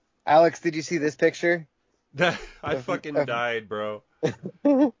Alex, did you see this picture? I fucking died, bro.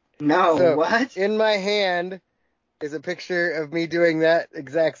 No, So, what? in my hand is a picture of me doing that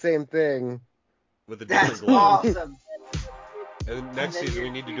exact same thing. With a different That's glove. awesome. And next then season we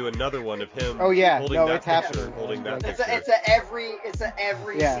need to do another one of him Oh, yeah. holding No, that it's picture happening. and holding that It's picture. a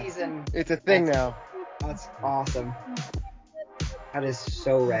every Yeah. season. It's a thing now. That's awesome. That is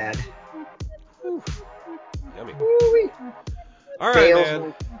so rad. Yummy. Woo-wee. All right, Dale's man.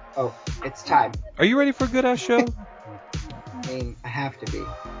 will- Oh, it's time. Are you ready for a good-ass show? I mean, I have to be.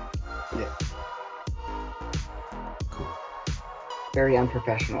 Yeah. Cool. Very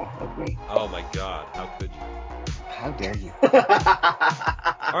unprofessional of me. Oh my god, how could you? How dare you?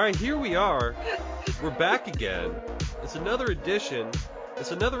 All right, here we are. We're back again. It's another edition.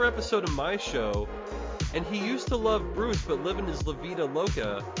 It's another episode of my show. And he used to love Bruce, but living his La Vida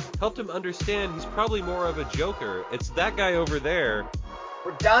Loca helped him understand he's probably more of a joker. It's that guy over there.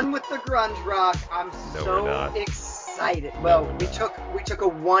 We're done with the grunge rock. I'm No, so we're not. excited. No, Well, we're we not. took a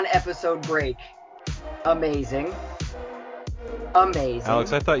 1 episode break. Amazing.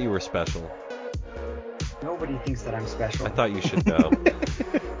 Alex, I thought you were special. Nobody thinks that I'm special. I thought you should know.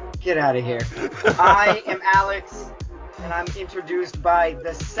 Get out of here. I am Alex, and I'm introduced by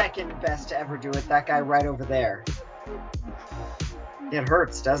the second best to ever do it, that guy right over there. It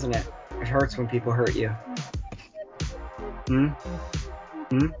hurts, doesn't it? It hurts when people hurt you. I'm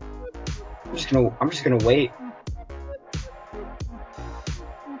just gonna wait.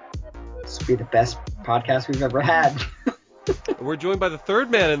 This will be the best podcast we've ever had. We're joined by the third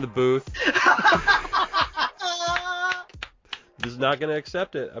man in the booth. Just not going to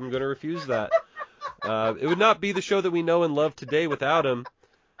accept it. I'm going to refuse that. It would not be the show that we know and love today without him.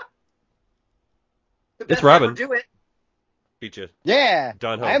 The It's best Robin. ever do it. Beat you. Yeah.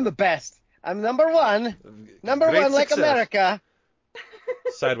 Don Ho. I am the best. I'm number one. Number Great one like success. America.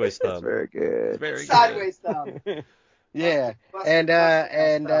 Sideways thumb. Very good. Very Sideways thumb. Yeah. Busted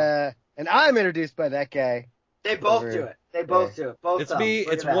And I'm introduced by that guy. They both Over do it. They both do it. Both Good. It's thumbs. me.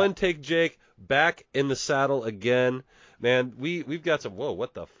 Look It's at that. One Take Jake back in the saddle again. Man, we've got some. Whoa,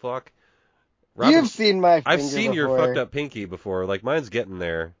 what the fuck? Robin, You've seen my finger I've seen your before. fucked up pinky before. Like mine's getting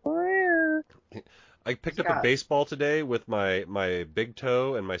there. I picked up a Scott. baseball today with my big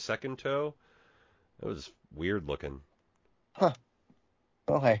toe and my second toe. It was weird looking. Oh,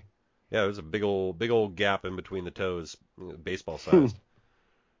 hey. Yeah, there's a big old gap in between the toes, baseball sized.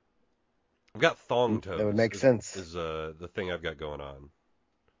 I've got thong toes. That would make sense. Is the thing I've got going on.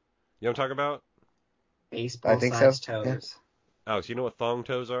 You know what I'm talking about? Baseball I think sized so. toes. Alex, you know what thong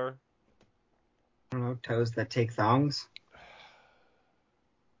toes are? I don't know, toes that take thongs?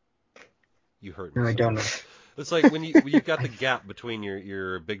 You hurt me. No, I so don't much. know. It's like when you've got the gap between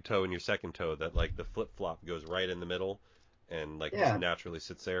your big toe and your second toe that like the flip flop goes right in the middle and like Yeah. just naturally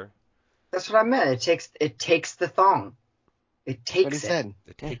sits there. That's what I meant. It takes the thong. It takes What he it. said.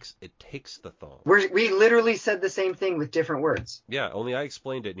 It takes the thong. We literally said the same thing with different words. Yeah, only I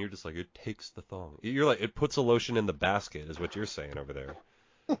explained it and you're just like, it takes the thong. You're like, it puts a lotion in the basket is what you're saying over there.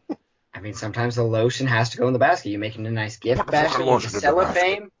 I mean, sometimes the lotion has to go in the basket. You're making a nice gift basket with the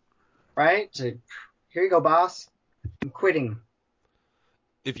cellophane, right? Here you go, boss. I'm quitting.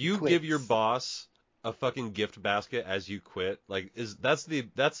 If you Quits. give your boss a fucking gift basket as you quit, like that's the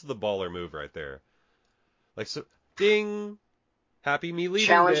baller move right there. Like so, ding, happy me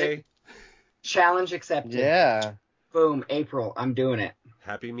leaving day. Challenge accepted. Yeah. Boom, April. I'm doing it.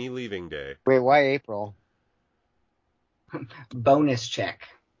 Happy me leaving day. Wait, why April? Bonus check.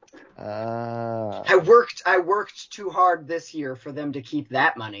 I worked too hard this year for them to keep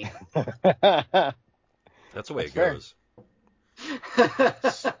that money. That's the way That's it fair.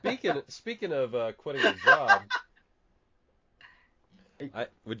 goes. Speaking of quitting your job,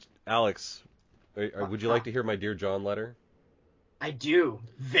 Alex, would you like to hear my Dear John letter? I do.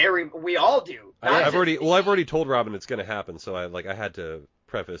 We all do. I've already told Robin it's going to happen, so I had to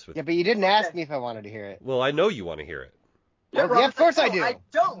preface with. Yeah, but you didn't ask me if I wanted to hear it. Well, I know you want to hear it. Yeah, Robin's of course like, I do. I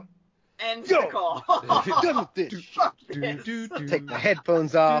don't. End the call. Done with this. Fuck this. Take the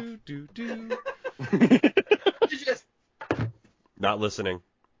headphones off. Just Not listening.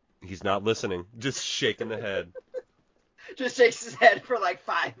 He's not listening. Just shaking the head. shakes his head for like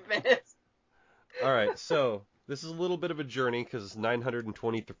 5 minutes. All right, so this is a little bit of a journey because it's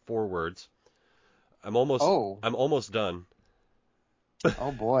 924 words. I'm almost done.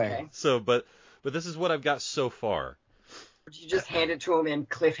 Oh boy. Okay. So, but this is what I've got so far. You just hand it to him in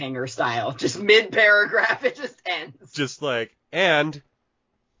cliffhanger style. Just mid-paragraph, it just ends. Just like, and,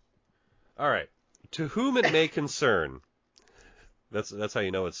 all right, to whom it may concern. That's how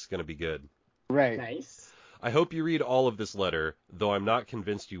you know it's going to be good. Right. Nice. I hope you read all of this letter, though I'm not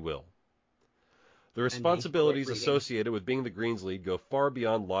convinced you will. The responsibilities associated with being the Greens lead go far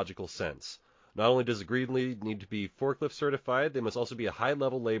beyond logical sense. Not only does the Green lead need to be forklift certified, they must also be a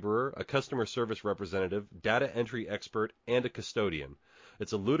high-level laborer, a customer service representative, data entry expert, and a custodian.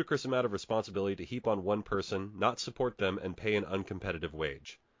 It's a ludicrous amount of responsibility to heap on one person, not support them, and pay an uncompetitive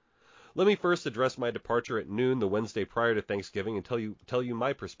wage. Let me first address my departure at noon the Wednesday prior to Thanksgiving and tell you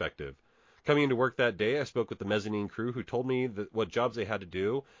my perspective. Coming into work that day, I spoke with the mezzanine crew who told me what jobs they had to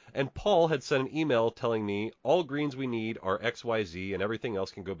do, and Paul had sent an email telling me all greens we need are XYZ and everything else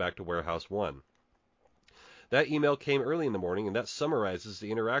can go back to Warehouse 1. That email came early in the morning, and that summarizes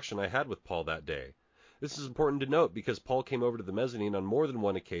the interaction I had with Paul that day. This is important to note because Paul came over to the mezzanine on more than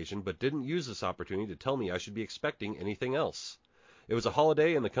one occasion but didn't use this opportunity to tell me I should be expecting anything else. It was a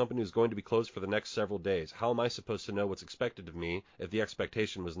holiday and the company was going to be closed for the next several days. How am I supposed to know what's expected of me if the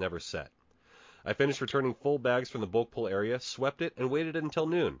expectation was never set? I finished returning full bags from the bulk pull area, swept it, and waited until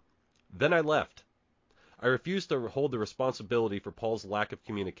noon. Then I left. I refused to hold the responsibility for Paul's lack of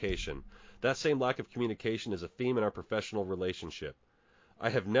communication. That same lack of communication is a theme in our professional relationship.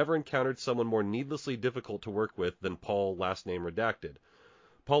 I have never encountered someone more needlessly difficult to work with than Paul, last name redacted.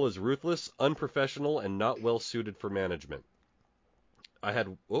 Paul is ruthless, unprofessional, and not well suited for management.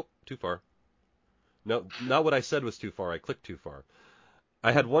 Too far. No, not what I said was too far. I clicked too far.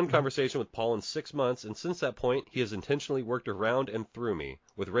 I had one conversation with Paul in 6 months, and since that point, he has intentionally worked around and through me.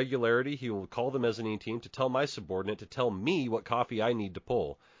 With regularity, he will call the mezzanine team to tell my subordinate to tell me what coffee I need to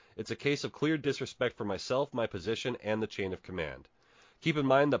pull. It's a case of clear disrespect for myself, my position, and the chain of command. Keep in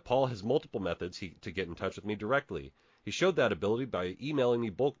mind that Paul has multiple methods to get in touch with me directly. He showed that ability by emailing me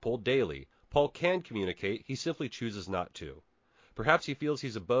bulk pull daily. Paul can communicate, he simply chooses not to. Perhaps he feels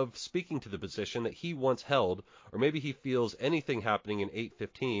he's above speaking to the position that he once held, or maybe he feels anything happening in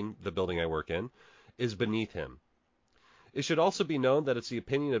 815, the building I work in, is beneath him. It should also be known that it's the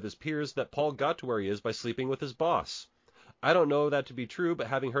opinion of his peers that Paul got to where he is by sleeping with his boss. I don't know that to be true, but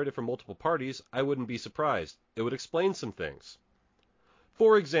having heard it from multiple parties, I wouldn't be surprised. It would explain some things.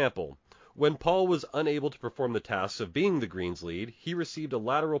 For example, when Paul was unable to perform the tasks of being the Greens lead, he received a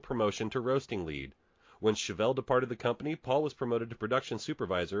lateral promotion to roasting lead. When Chevelle departed the company, Paul was promoted to production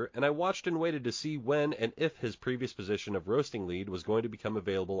supervisor, and I watched and waited to see when and if his previous position of roasting lead was going to become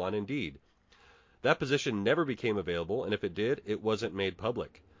available on Indeed. That position never became available, and if it did, it wasn't made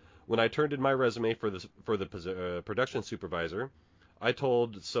public. When I turned in my resume for the production supervisor, I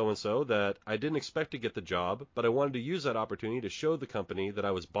told so-and-so that I didn't expect to get the job, but I wanted to use that opportunity to show the company that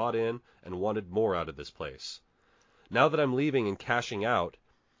I was bought in and wanted more out of this place. Now that I'm leaving and cashing out,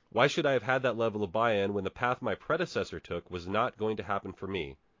 why should I have had that level of buy-in when the path my predecessor took was not going to happen for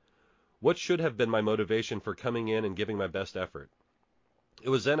me? What should have been my motivation for coming in and giving my best effort? It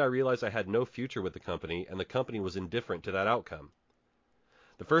was then I realized I had no future with the company, and the company was indifferent to that outcome.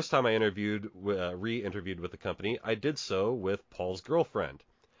 The first time I re-interviewed with the company, I did so with Paul's girlfriend.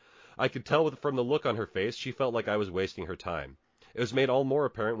 I could tell from the look on her face she felt like I was wasting her time. It was made all more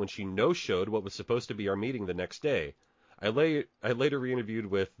apparent when she no-showed what was supposed to be our meeting the next day. I later re-interviewed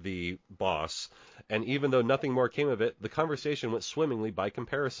with the boss, and even though nothing more came of it, the conversation went swimmingly by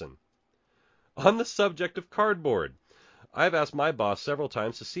comparison. On the subject of cardboard, I have asked my boss several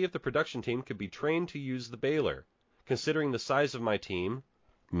times to see if the production team could be trained to use the baler. Considering the size of my team,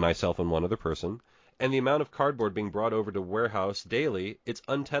 myself and one other person, and the amount of cardboard being brought over to warehouse daily, it's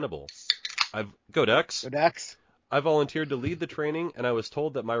untenable. Go Ducks! Go Ducks! I volunteered to lead the training, and I was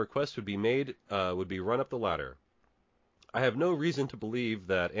told that my request would be run up the ladder. I have no reason to believe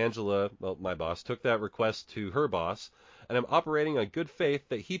that Angela, my boss, took that request to her boss, and I'm operating on good faith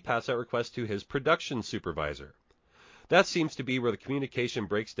that he passed that request to his production supervisor. That seems to be where the communication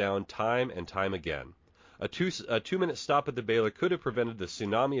breaks down time and time again. A two-minute stop at the baler could have prevented the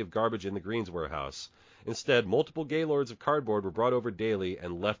tsunami of garbage in the Greens warehouse. Instead, multiple gaylords of cardboard were brought over daily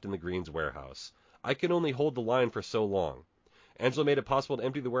and left in the Greens warehouse. I can only hold the line for so long. Angela made it possible to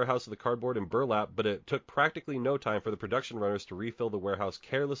empty the warehouse of the cardboard and burlap, but it took practically no time for the production runners to refill the warehouse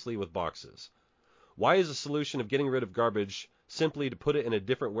carelessly with boxes. Why is the solution of getting rid of garbage simply to put it in a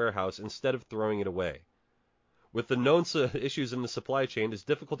different warehouse instead of throwing it away? With the known issues in the supply chain, it's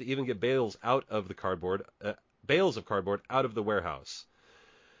difficult to even get bales of cardboard out of the warehouse.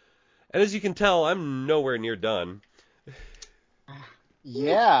 And as you can tell, I'm nowhere near done.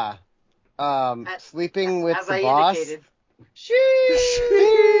 Yeah. Sleeping with as the I boss. indicated. Sheesh.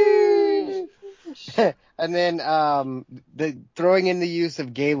 And then the throwing in the use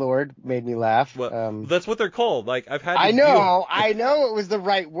of Gaylord made me laugh. Well, that's what they're called. Like, I've had to I deal... know it was the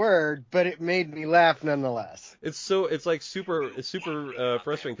right word, but it made me laugh nonetheless. It's like super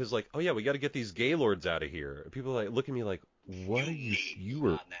frustrating because, like, oh yeah, we got to get these Gaylords out of here. People like look at me like, what are you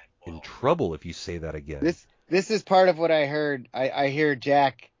were in trouble if you say that again. This is part of what I heard. I hear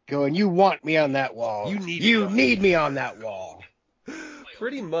Jack going, "You want me on that wall. You need me on that wall."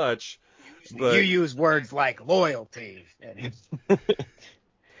 Pretty much. But You use words like loyalty.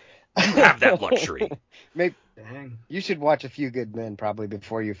 have that luxury. Maybe Dang. you should watch A Few Good Men probably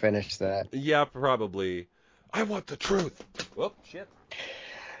before you finish that. Yeah, probably. I want the truth. Whoop, shit.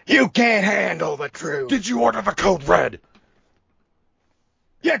 You can't handle the truth. Did you order the code red?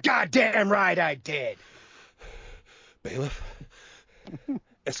 You're goddamn right I did. Bailiff,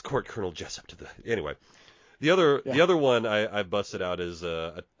 escort Colonel Jessup to the... Anyway, the other one I busted out is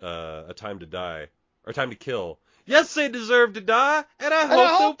a Time to Die, or Time to Kill. Yes, they deserve to die, and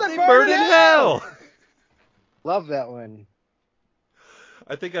I hope they burn in hell. Love that one.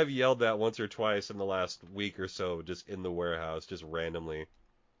 I think I've yelled that once or twice in the last week or so, just in the warehouse, just randomly.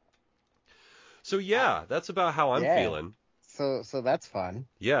 So yeah, that's about how I'm feeling. So that's fun.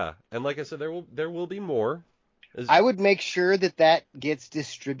 Yeah, and like I said, there will be more. I would make sure that gets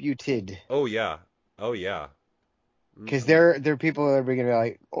distributed. Oh yeah. Because there are people that are going to be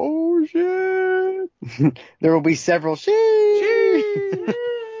like, oh shit. There will be several shit.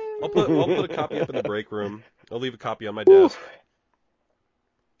 I'll put a copy up in the break room. I'll leave a copy on my desk.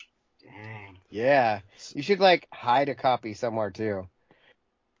 Dang. Yeah. You should like hide a copy somewhere too.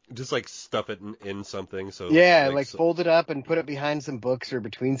 Just like stuff it in something. So yeah, like fold it up and put it behind some books or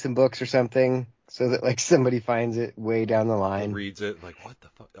between some books or something, so that like somebody finds it way down the line. Reads it like, what the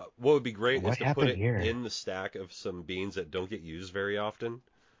fuck? What would be great is to put it here? in the stack of some beans that don't get used very often.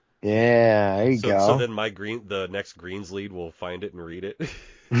 Yeah, there you go. So then the next Greens lead will find it and read it.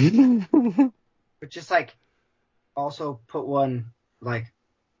 But just like also put one like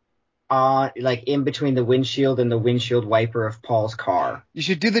on like in between the windshield and the windshield wiper of Paul's car. You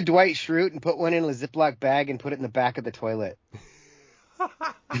should do the Dwight Schrute and put one in a Ziploc bag and put it in the back of the toilet.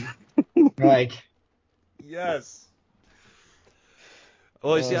 Like, yes.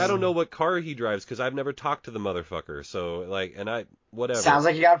 Well, you see, I don't know what car he drives because I've never talked to the motherfucker. So like, whatever. Sounds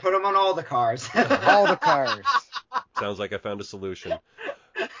like you gotta put them on all the cars. All the cars. Sounds like I found a solution.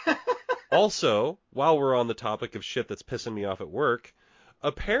 Also, while we're on the topic of shit that's pissing me off at work,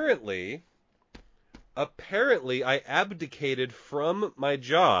 apparently I abdicated from my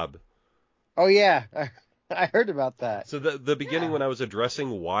job. Oh yeah, I heard about that. So the beginning when I was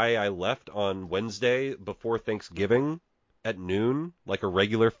addressing why I left on Wednesday before Thanksgiving at noon, like a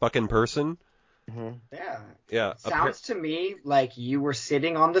regular fucking person. Mm-hmm. Yeah. Sounds to me like you were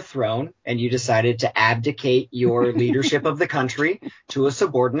sitting on the throne and you decided to abdicate your leadership of the country to a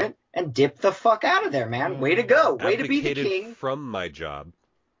subordinate and dip the fuck out of there, man. Way to go. Way to be the king. From my job.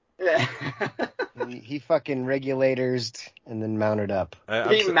 He fucking regulators and then mounted up.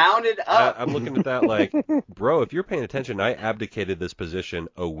 He mounted up. I'm looking at that like, bro, if you're paying attention, I abdicated this position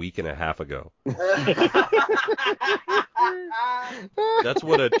a week and a half ago. That's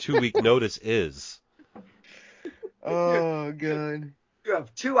what a 2-week notice is. Oh, God. You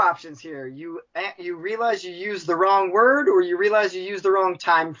have two options here. You realize you used the wrong word, or you realize you used the wrong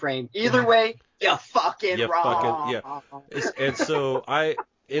time frame. Either way, you're fucking wrong. And so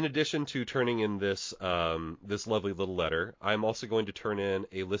in addition to turning in this lovely little letter, I'm also going to turn in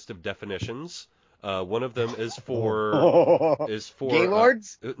a list of definitions. One of them is for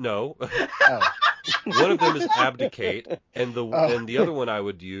Gaylords? No. Oh. One of them is abdicate, and the other one I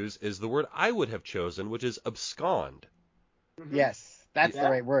would use is the word I would have chosen, which is abscond. Yes, that's the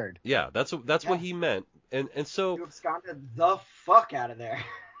right word. Yeah, that's what he meant, and so you absconded the fuck out of there.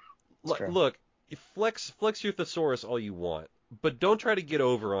 Look, flex your thesaurus all you want, but don't try to get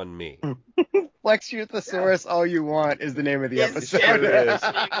over on me. Flex your thesaurus all you want is the name of the episode. It is.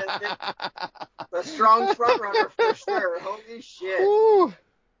 The strong front runner for sure. Holy shit. Ooh.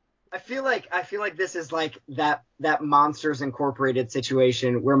 I feel like this is like that Monsters Incorporated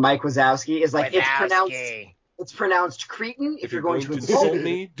situation where Mike Wazowski is like it's pronounced Cretan. If you're going to insult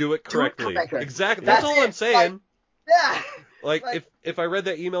me, do it correctly. Exactly. That's all I'm saying. Yeah. Like if I read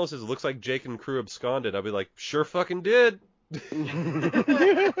that email and says it looks like Jake and crew absconded, I'd be like, sure fucking did.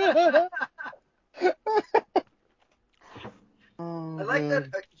 I like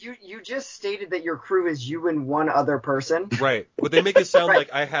that you just stated that your crew is you and one other person. Right. But they make it sound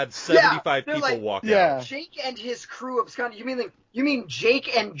like I had 75 people walk out. Jake and his crew absconded. You mean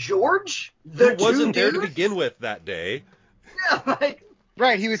Jake and George? Who wasn't there to begin with that day. Yeah,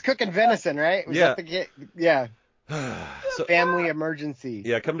 Right, he was cooking venison, right? Was Yeah. that the kid? Yeah. So Family emergency.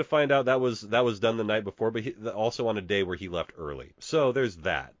 yeah, come to find out that was done the night before, but also on a day where he left early. So there's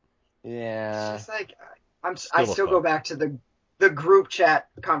that. Yeah. It's just like I Still a still go fuck. back to the group chat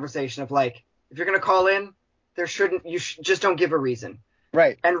conversation of like, if you're gonna call in, just don't give a reason.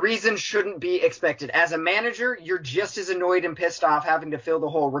 Right. And reason shouldn't be expected. As a manager, you're just as annoyed and pissed off having to fill the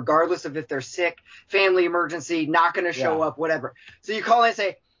hole, regardless of if they're sick, family emergency, not going to show Yeah. up, whatever. So you call in and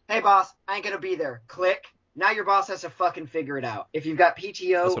say, hey, boss, I ain't going to be there. Click. Now your boss has to fucking figure it out. If you've got That's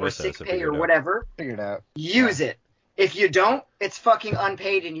PTO what I or said, sick so pay figure or it out. whatever, Figured out. use it. If you don't, it's fucking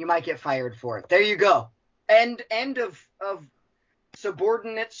unpaid and you might get fired for it. There you go. End of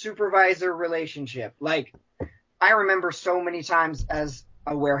subordinate supervisor relationship. Like, I remember so many times as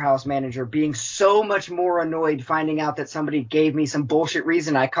a warehouse manager being so much more annoyed finding out that somebody gave me some bullshit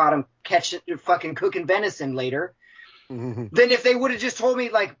reason I caught him fucking cooking venison later than if they would have just told me,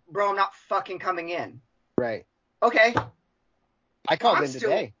 like, bro, I'm not fucking coming in. Right. Okay. I called I'm in still-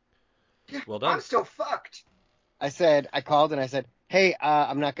 today. Well done. I'm still fucked. I called and I said, hey,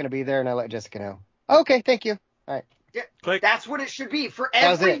 I'm not going to be there, and I let Jessica know. Okay, thank you. All right. Yeah, Click. that's what it should be for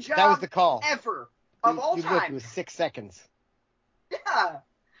That was every it. job That was the call. ever of all you time. Look, it was 6 seconds. Yeah.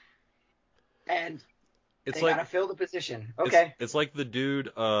 And It's they like gotta fill the position. Okay. it's like the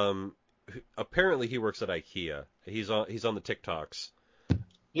dude. Apparently he works at IKEA. He's on the TikToks.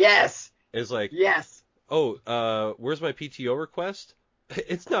 Yes. It's like, Yes. oh, where's my PTO request?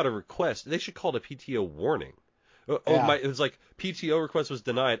 It's not a request. They should call it a PTO warning. Yeah. It was like PTO request was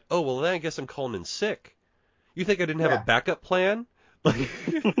denied. Oh, well, then I guess I'm calling in sick. You think I didn't have Yeah. a backup plan?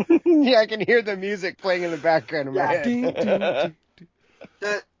 Yeah, I can hear the music playing in the background of my Yeah. head. Ding, ding,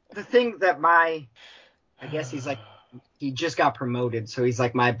 ding. The thing that I guess he's like, he just got promoted, so he's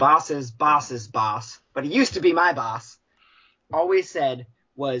like my boss's boss's boss, but he used to be my boss. Always said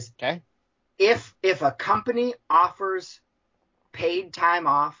was, Okay. if a company offers paid time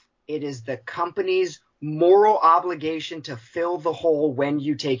off, it is the company's moral obligation to fill the hole when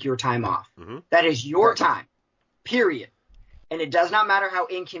you take your time off. Mm-hmm. That is your Right. time, period. And it does not matter how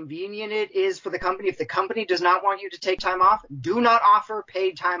inconvenient it is for the company. If the company does not want you to take time off, do not offer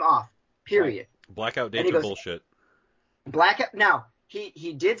paid time off, period. Blackout And dates he are goes, bullshit. Blackout. Now,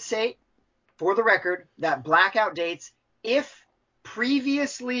 he did say, for the record, that blackout dates, if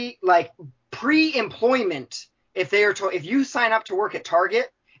previously, like pre-employment, if you sign up to work at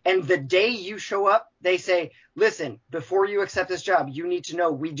Target and the day you show up, they say, listen, before you accept this job, you need to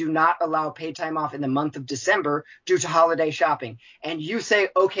know we do not allow paid time off in the month of December due to holiday shopping. And you say,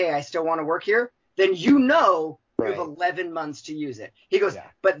 okay, I still want to work here, then you know you have Right. 11 months to use it. He goes, Yeah.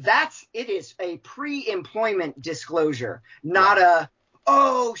 but it is a pre-employment disclosure, not a,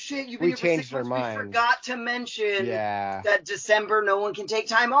 oh shit, you've been We here for changed 6 our months. We minds. forgot to mention Yeah. that December no one can take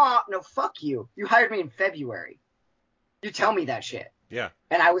time off. No, fuck you. You hired me in February. You tell me that shit. Yeah.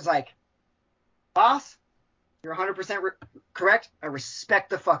 And I was like, boss, you're 100% correct. I respect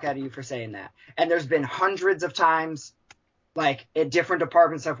the fuck out of you for saying that. And there's been hundreds of times, like at different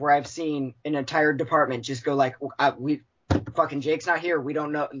department stuff, where I've seen an entire department just go like, fucking Jake's not here. We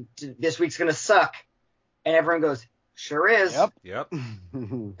don't know. This week's going to suck. And everyone goes, sure is. Yep.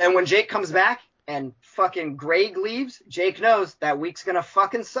 And when Jake comes back and fucking Greg leaves, Jake knows that week's going to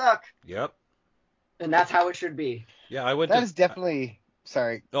fucking suck. Yep. And that's how it should be. Yeah, I went That to. is definitely.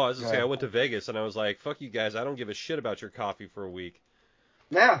 Sorry. Oh, I was Go gonna say I ahead. went to Vegas and I was like, "Fuck you guys! I don't give a shit about your coffee for a week."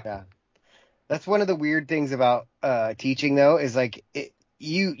 Yeah. Yeah. That's one of the weird things about teaching, though, is like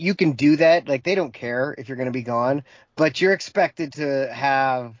you can do that. Like they don't care if you're going to be gone, but you're expected to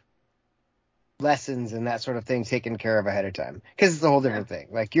have lessons and that sort of thing taken care of ahead of time because it's a whole different thing.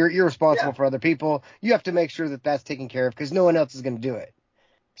 Like you're responsible for other people. You have to make sure that that's taken care of because no one else is going to do it.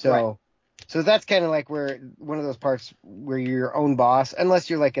 So. Right. So that's kind of like where one of those parts where you're your own boss, unless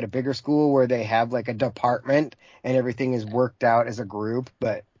you're like at a bigger school where they have like a department and everything is worked out as a group.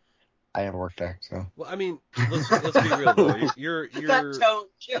 But I never worked there, so. Well, I mean, let's be real though. You're That tone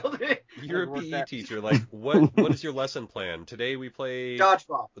killed me. you're a PE teacher. Like, what is your lesson plan? Today we play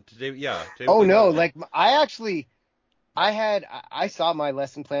Dodgeball. Today we Oh play no, dodgeball. like I saw my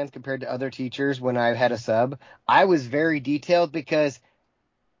lesson plans compared to other teachers when I had a sub. I was very detailed because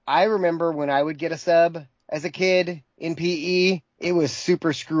I remember when I would get a sub as a kid in PE, it was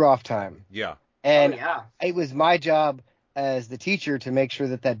super screw off time. Yeah. And Oh, yeah. it was my job as the teacher to make sure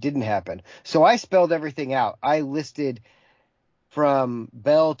that didn't happen. So I spelled everything out. I listed from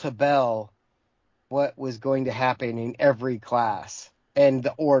bell to bell what was going to happen in every class and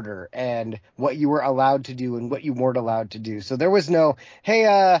the order and what you were allowed to do and what you weren't allowed to do. So there was no, hey,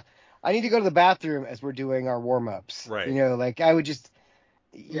 I need to go to the bathroom as we're doing our warm-ups. Right. You know, like I would just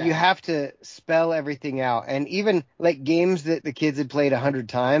you have to spell everything out. And even like games that the kids had played 100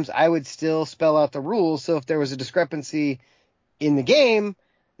 times, I would still spell out the rules. So if there was a discrepancy in the game,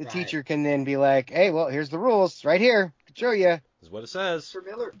 the teacher can then be like, hey, well, here's the rules right here. I can show you. This is what it says. Mr.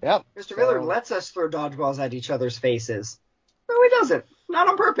 Miller. Yep. Mr. Miller lets us throw dodgeballs at each other's faces. No, he doesn't. Not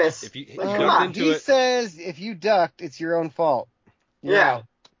on purpose. If you come on. into he it, says if you ducked, it's your own fault. Yeah.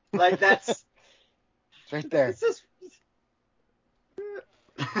 Like that's It's right there. It's just...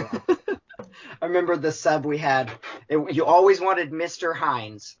 I remember the sub we had. You always wanted Mr.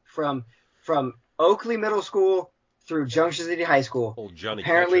 Hines from Oakley Middle School through Junction City High School. old Johnny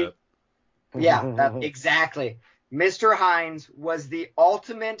Apparently, Ketchup. yeah, exactly. Mr. Hines was the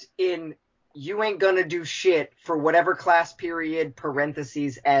ultimate in you ain't gonna do shit for whatever class period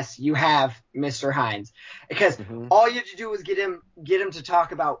parentheses S you have, Mr. Hines, because all you had to do was get him to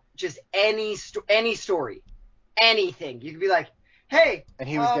talk about just any story, anything. You could be like, hey, and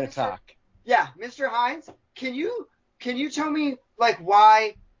he was gonna talk. Yeah, Mr. Hines, can you tell me like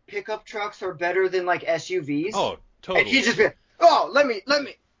why pickup trucks are better than like SUVs? Oh, totally. And he just been, let me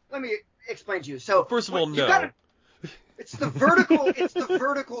explain to you. So first of all, no. It's the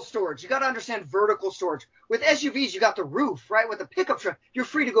vertical storage. You got to understand vertical storage. With SUVs, you got the roof, right? With a pickup truck, you're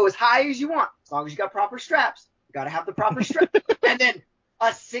free to go as high as you want, as long as you got proper straps. You got to have the proper straps. And then a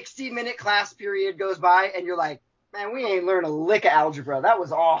 60-minute class period goes by, and you're like, man, we ain't learned a lick of algebra. That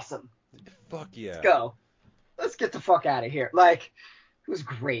was awesome. Fuck yeah. Let's go. Let's get the fuck out of here. Like, it was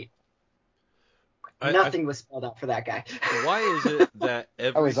great. Nothing was spelled out for that guy. Why is it that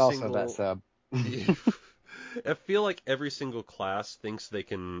every I was also single... that sub. I feel like every single class thinks they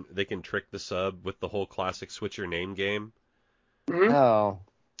can trick the sub with the whole classic switch your name game. Mm-hmm. Oh.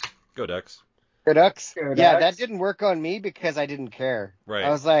 Go Ducks. Go Ducks? Go Yeah, Ducks. that didn't work on me because I didn't care. Right. I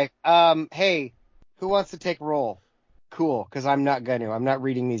was like, hey, who wants to take roll? Cool, because I'm not going to. I'm not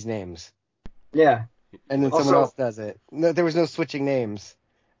reading these names. Yeah. And then someone else does it. No, there was no switching names.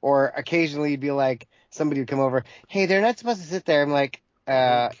 Or occasionally you'd be like, somebody would come over, hey, they're not supposed to sit there. I'm like,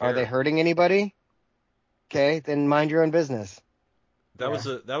 are they hurting anybody? Okay, then mind your own business. That was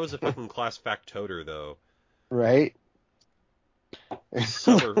a fucking class factotor though. Right?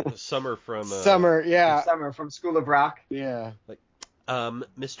 Summer from Summer from School of Rock. Yeah. Like,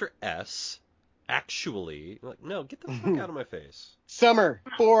 Mr. S. Actually, like, no, get the fuck out of my face. Summer,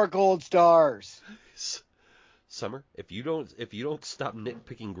 4 gold stars. Summer, if you don't stop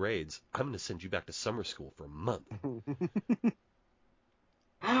nitpicking grades, I'm gonna send you back to summer school for a month.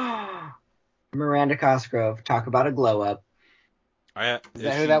 Miranda Cosgrove, talk about a glow up. Is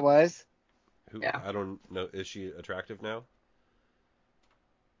that who that was? Yeah. I don't know. Is she attractive now?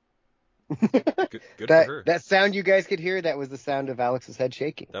 Good for her. That sound you guys could hear, that was the sound of Alex's head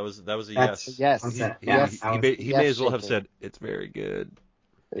shaking. That was a yes. Yes. He may as well have said, it's very good.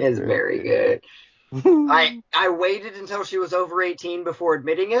 It's very good. I waited until she was over 18 before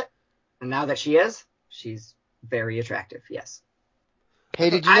admitting it, and now that she is, she's very attractive, yes. Hey,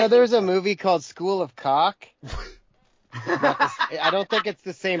 did you know there was a movie called School of Cock? I don't think it's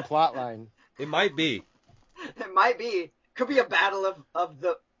the same plot line. It might be. It might be. Could be a battle of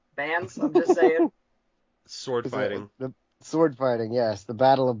the bands, I'm just saying. Sword fighting. The sword fighting, yes. The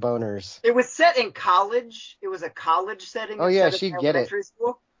Battle of Boners. It was set in college. It was a college setting. Oh, yeah, she'd get it.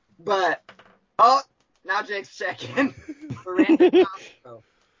 School. But, now Jake's checking.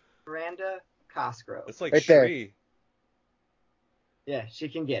 Miranda Cosgrove. It's like right Shri. There. Yeah, she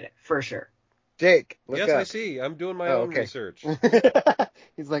can get it, for sure. Jake, look yes, up. I see. I'm doing my own research.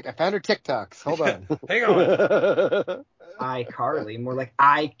 He's like, I found her TikToks. Hold on. Hang on. iCarly, more like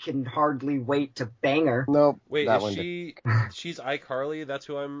I can hardly wait to bang her. Nope. Wait, she's iCarly? That's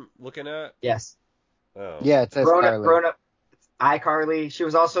who I'm looking at? Yes. Oh. Yeah, it says Carly. Grown up iCarly. She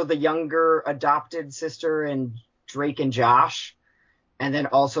was also the younger adopted sister in Drake and Josh. And then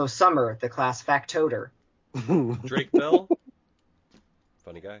also Summer, the class factotor. Drake Bell?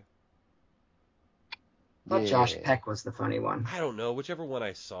 Funny guy. I thought Josh Peck was the funny one. I don't know. Whichever one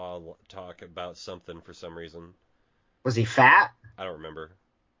I saw talk about something for some reason. Was he fat? I don't remember.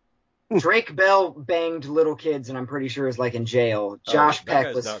 Drake Bell banged little kids, and I'm pretty sure is like in jail. Josh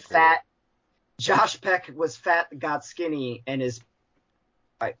Peck was fat. Cool. Josh Peck was fat, got skinny, and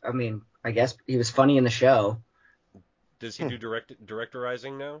I guess he was funny in the show. Does he do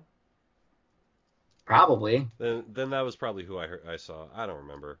directorizing now? Probably. Then that was probably who I saw. I don't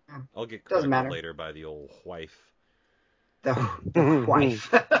remember. I'll get Doesn't matter. corrected later by the old wife. The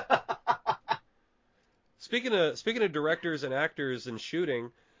wife. Speaking of directors and actors and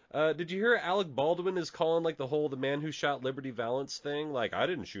shooting, did you hear Alec Baldwin is calling like the man who shot Liberty Valance thing? Like, I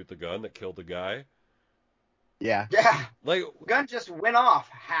didn't shoot the gun that killed the guy. Yeah. Yeah. Like, Gun just went off.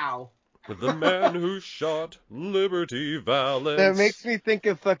 How? the man who shot Liberty Valance. That makes me think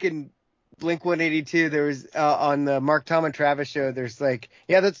of fucking Blink 182. There was on the Mark Tom and Travis show. There's like,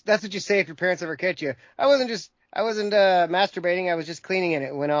 yeah, that's what you say if your parents ever catch you. I wasn't masturbating. I was just cleaning and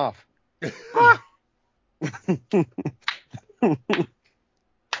it went off.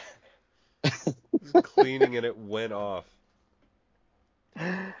 Cleaning and it went off.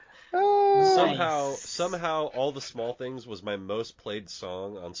 Oh. Somehow, All the Small Things was my most played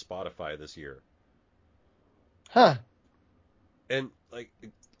song on Spotify this year. Huh. And like,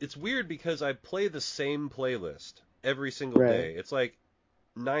 it's weird because I play the same playlist every single day. It's like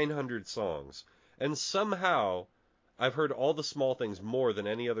 900 songs, and somehow I've heard All the Small Things more than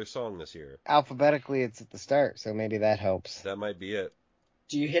any other song this year. Alphabetically, it's at the start, so maybe that helps. That might be it.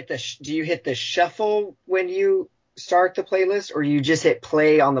 Do you hit the shuffle when you start the playlist, or you just hit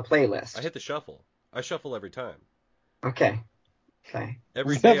play on the playlist? I hit the shuffle. I shuffle every time. Okay.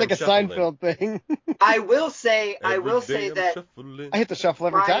 Every Sounds day like I'm a shuffling. Seinfeld thing. I will say Every day that I'm shuffling. I hit the shuffle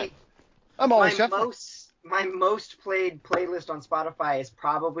every time. I'm always shuffling. my most played playlist on Spotify is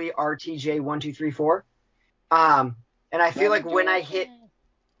probably RTJ 1234. And I feel like when I hit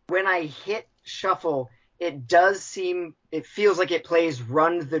shuffle, it feels like it plays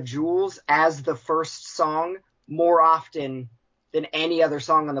Run the Jewels as the first song more often than any other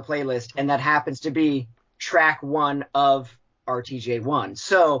song on the playlist, and that happens to be track 1 of RTJ1.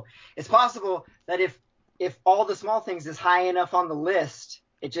 So it's possible that if All the Small Things is high enough on the list,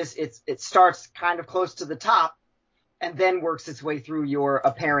 it starts kind of close to the top and then works its way through your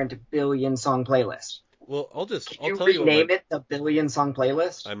apparent billion song playlist. Well, I'll Can you tell you rename it the billion song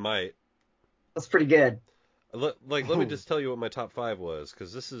playlist? I might. That's pretty good. Let me just tell you what my top 5 was,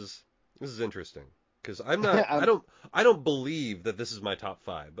 because this is interesting. Because I don't believe that this is my top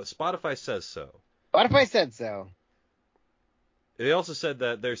 5, but Spotify says so. Spotify said so. They also said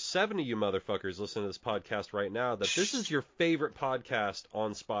that there's 7 of you motherfuckers listening to this podcast right now that this is your favorite podcast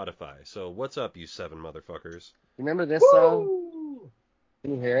on Spotify. So what's up, you 7 motherfuckers? Remember this song?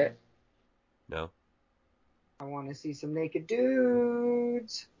 Can you hear it? No. I want to see some naked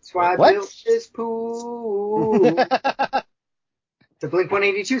dudes. That's why I built this pool. The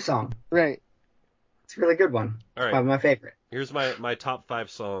Blink-182 song. Right. It's a really good one. All right. Probably my favorite. Here's my top 5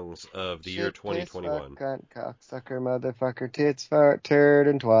 songs of the year 2021. Cunt, cocksucker, motherfucker, tits, fart, turd,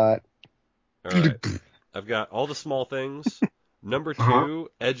 and twat. All right. I've got All the Small Things. Number 2,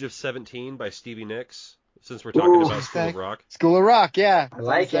 Edge of 17 by Stevie Nicks, since we're talking about School of Rock. School of Rock, yeah. I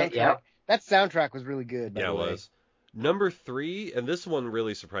like it, yep. That soundtrack was really good, by the way. Yeah, it was. Number 3, and this one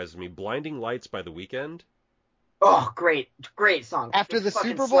really surprises me, Blinding Lights by The Weeknd. Oh, great song. After the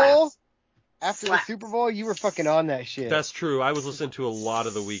Super Bowl? After the Super Bowl, you were fucking on that shit. That's true. I was listening to a lot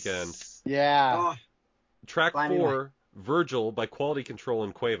of The Weeknd. Yeah. Oh, Track 4, Virgil by Quality Control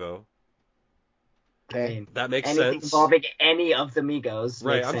and Quavo. Okay. That makes anything sense. Involving any of the Migos.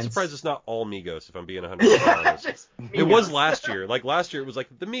 Right, I'm surprised it's not all Migos, if I'm being 100% honest. It was last year. Like, last year it was like,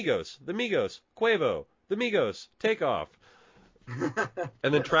 the Migos, Quavo, the Migos, Takeoff.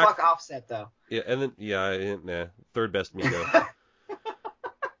 And then Fuck Offset, though. Yeah, and then, third best Migo.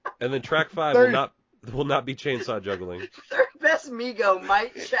 And then track 5 will not be Chainsaw Juggling. Third best Migo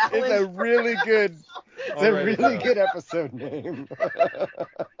might challenge. It's a really good episode name.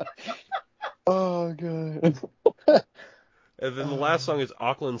 Oh, God. And then the last song is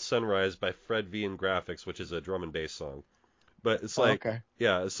Auckland Sunrise by Fred V and Graphics, which is a drum and bass song. But it's like,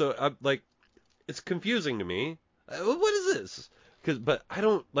 yeah, so I'm like, it's confusing to me. What is this? But I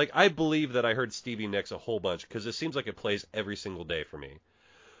don't, like, I believe that I heard Stevie Nicks a whole bunch, because it seems like it plays every single day for me.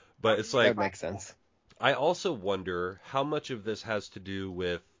 But it's like, that makes sense. I also wonder how much of this has to do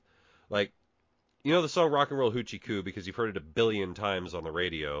with, like, you know the song Rock and Roll Hoochie Coo because you've heard it a billion times on the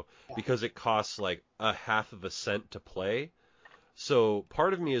radio, because it costs like a half of a cent to play. So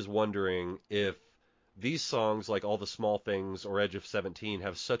part of me is wondering if these songs, like All the Small Things or Edge of 17,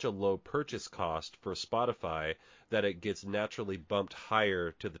 have such a low purchase cost for Spotify that it gets naturally bumped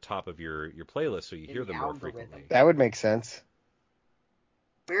higher to the top of your playlist, so you hear them more frequently. That would make sense.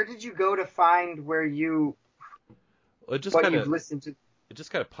 Where did you go to find where you you've listened to? It just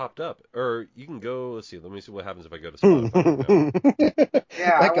kind of popped up. Or you can go, let me see what happens if I go to Spotify.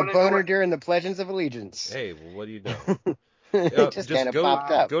 Yeah, like a boner during the Pledges of Allegiance. Hey, well, what do you know? It just kind of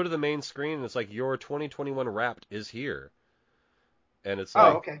popped up. Go to the main screen, and it's like, your 2021 Wrapped is here. And it's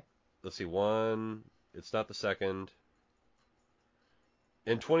like, okay. Let's see, 1, it's not the second.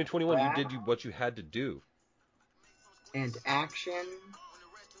 In 2021, you did what you had to do. And action.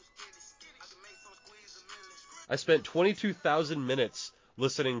 I spent 22,000 minutes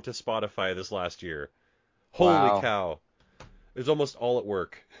listening to Spotify this last year. Holy Wow. cow. It was almost all at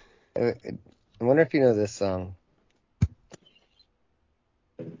work. I wonder if you know this song.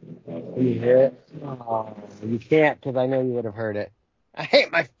 You hear it? Oh, you can't, because I know you would have heard it. I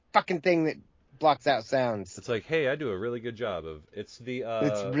hate my fucking thing that blocks out sounds. It's like, hey, I do a really good job of. It's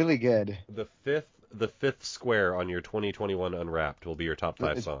It's really good. the fifth square on your 2021 Unwrapped will be your top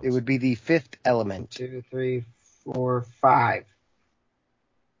 5 songs. It would be the Fifth Element. 2, 3, 4, 5.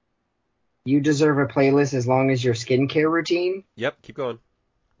 You deserve a playlist as long as your skincare routine. Yep, keep going.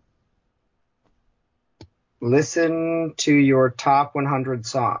 Listen to your top 100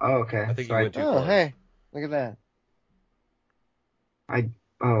 song. Oh, okay. I think So you went too Oh, far. hey, look at that.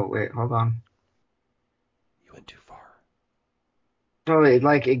 Oh, wait, hold on. You went too far. No,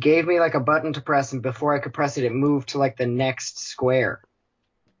 it gave me like a button to press, and before I could press it, it moved to like the next square.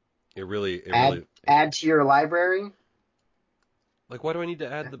 It really. Add to your library. Like, why do I need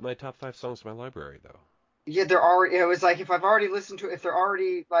to add my top 5 songs to my library, though? Yeah, they're already. It was like if they're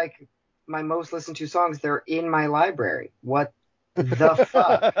already like my most listened to songs, they're in my library. What the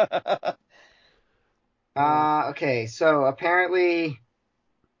fuck? Okay, so apparently,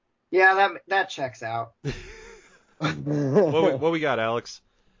 yeah, that checks out. What we got, Alex?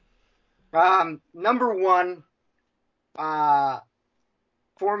 Number 1,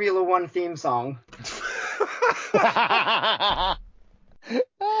 Formula One theme song.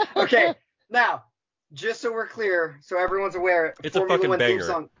 Okay, now, just so we're clear, so everyone's aware, It's Formula a fucking One banger. theme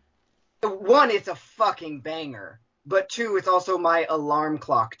song. 1, it's a fucking banger. But 2, it's also my alarm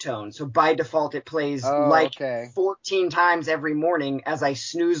clock tone. So by default, it plays 14 times every morning as I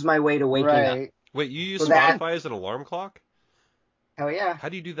snooze my way to waking up. Wait, you use So Spotify as an alarm clock? Hell yeah. How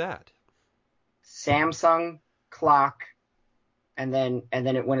do you do that? Samsung clock, and then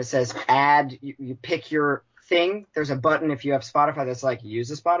when it says add, you pick your thing. There's a button if you have Spotify that's like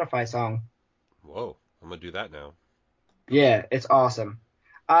use a Spotify song. Whoa, I'm gonna do that now. Yeah, it's awesome.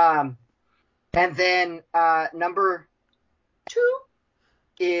 And then number 2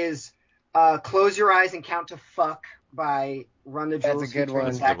 is Close Your Eyes and Count to Fuck by Run the Jewels. That's a good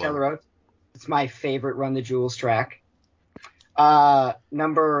one. Zach De La Rose. It's my favorite Run the Jewels track.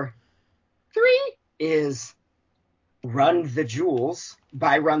 Number 3 is Run the Jewels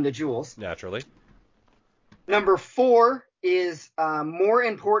by Run the Jewels. Naturally. Number 4 is More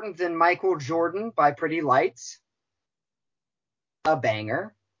Important Than Michael Jordan by Pretty Lights. A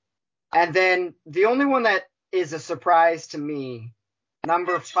banger. And then the only one that is a surprise to me,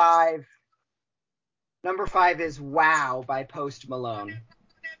 number 5 is Wow by Post Malone.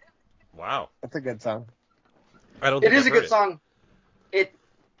 Wow. That's a good song. It is a good song.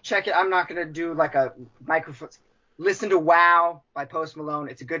 Check it. I'm not going to do like a microphone. Listen to Wow by Post Malone.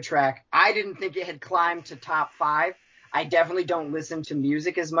 It's a good track. I didn't think it had climbed to top 5. I definitely don't listen to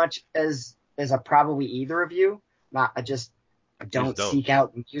music as much as probably either of you. I don't seek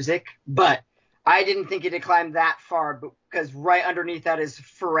out music, but I didn't think it had climbed that far, because right underneath that is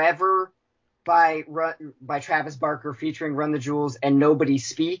Forever by Travis Barker featuring Run the Jewels and Nobody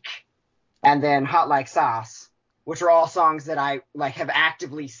Speak, and then Hot Like Sauce, which are all songs that I like have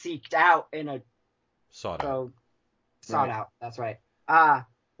actively seeked out sought out. That's right.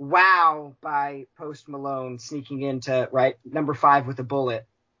 Wow by Post Malone sneaking into number 5 with a bullet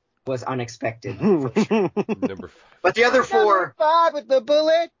was unexpected. Number 5. But the other 4. Number 5 with the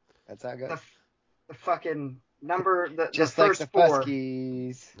bullet. That's how it goes. The fucking number. Just the first like the 4.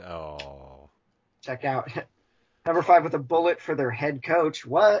 Fuskies. Oh. Check out number 5 with a bullet for their head coach.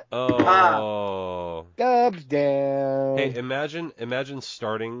 What? Oh. Dubs down. Hey, imagine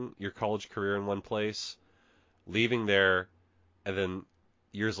starting your college career in one place, leaving there, and then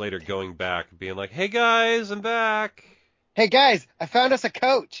years later going back, being like, "Hey guys, I'm back. Hey guys, I found us a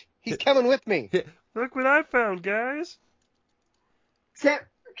coach. He's coming with me. Look what I found, guys."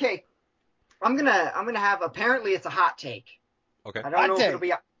 Okay, I'm gonna have. Apparently, it's a hot take. Okay. I don't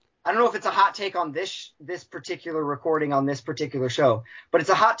know if it's a hot take on this particular recording on this particular show, but it's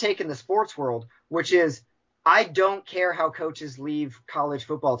a hot take in the sports world, which is I don't care how coaches leave college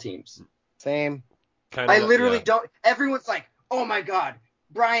football teams. Same. I literally don't. Everyone's like, "Oh my God,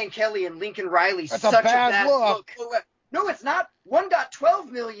 Brian Kelly and Lincoln Riley, That's such a bad look." No, it's not. One got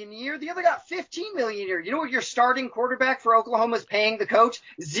 $12 million a year. The other got $15 million a year. You know what your starting quarterback for Oklahoma is paying the coach?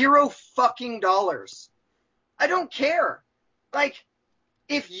 $0 fucking dollars. I don't care. Like,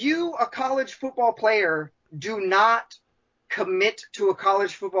 if you, a college football player, do not commit to a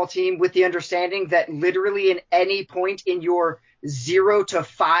college football team with the understanding that literally at any point in your 0 to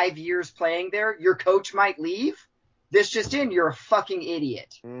 5 years playing there, your coach might leave, you're a fucking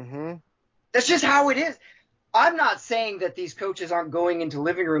idiot. Mm-hmm. That's just how it is. I'm not saying that these coaches aren't going into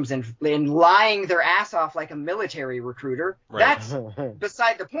living rooms and lying their ass off like a military recruiter. Right. That's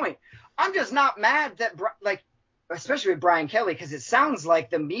beside the point. I'm just not mad that, like, especially with Brian Kelly, because it sounds like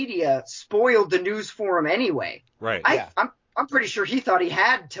the media spoiled the news for him anyway. Right. I'm pretty sure he thought he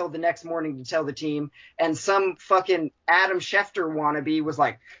had till the next morning to tell the team, and some fucking Adam Schefter wannabe was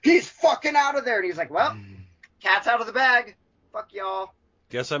like, he's fucking out of there. And he's like, well, cat's out of the bag. Fuck y'all.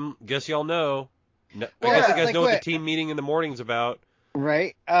 Guess y'all know. No, Well, I guess you yeah, guys like know what the what- team meeting in the morning's about.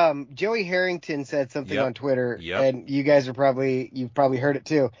 Right. Joey Harrington said something Yep. on Twitter, Yep. and you've probably heard it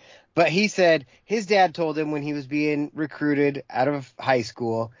too. But he said his dad told him when he was being recruited out of high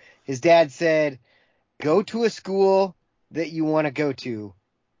school, his dad said, go to a school that you want to go to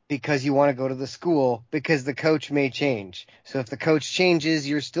because you want to go to the school because the coach may change. So if the coach changes,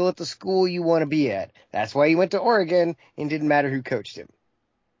 you're still at the school you want to be at. That's why he went to Oregon and didn't matter who coached him.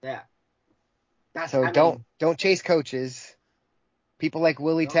 Yeah. So don't chase coaches. People like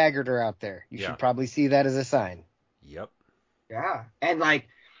Willie Taggart are out there. You Yeah. should probably see that as a sign. Yep. Yeah. And like,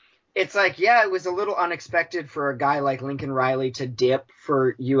 it's like, yeah, it was a little unexpected for a guy like Lincoln Riley to dip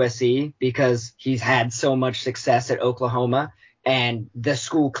for USC because he's had so much success at Oklahoma and the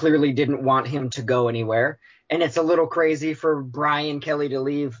school clearly didn't want him to go anywhere. And it's a little crazy for Brian Kelly to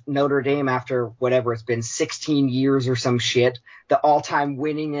leave Notre Dame after whatever it's been, 16 years or some shit, the all-time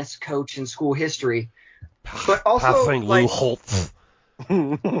winningest coach in school history. But also, Lou Holtz.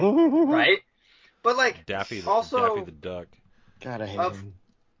 right? But like, Daffy the Duck. God, I hate him.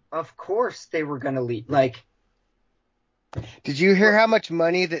 Of course they were going to leave. Like, did you hear how much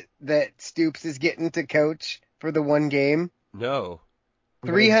money that Stoops is getting to coach for the one game? No.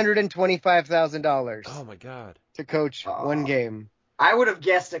 $325,000 Oh my God. to coach one game. I would have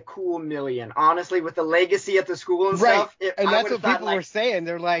guessed a cool $1 million. Honestly, with the legacy at the school and Right. stuff. And that's what people were saying.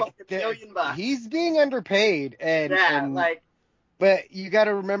 They're like, $1 million bucks. he's being underpaid. But you got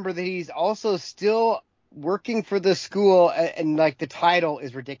to remember that he's also still working for the school, and like the title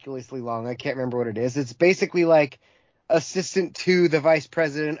is ridiculously long. I can't remember what it is. It's basically like assistant to the vice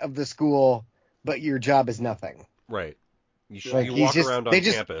president of the school, but your job is nothing. Right. You Like, walk around on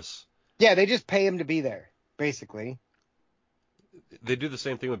campus. Yeah, they just pay him to be there, basically. They do the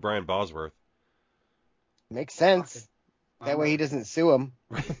same thing with Brian Bosworth. Makes sense. That way he doesn't sue him.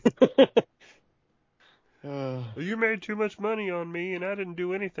 You made too much money on me, and I didn't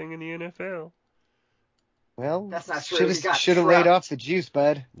do anything in the NFL. Well, that's not true. Should have laid off the juice,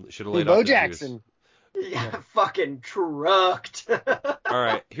 bud. Should have laid Bo off the Jackson. juice. Yeah, fucking trucked. All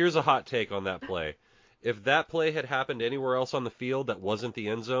right, here's a hot take on that play. If that play had happened anywhere else on the field that wasn't the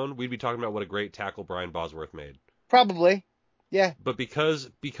end zone, we'd be talking about what a great tackle Brian Bosworth made. Probably. Yeah. But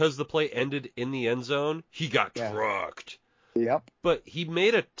because the play ended in the end zone, he got trucked. Yep. But he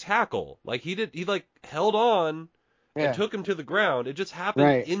made a tackle. Like he held on and took him to the ground. It just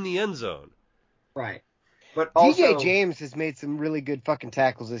happened in the end zone. Right. But also, DJ James has made some really good fucking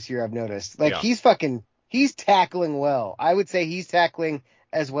tackles this year, I've noticed. Like he's tackling well. I would say he's tackling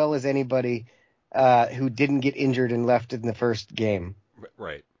as well as anybody who didn't get injured and left in the first game.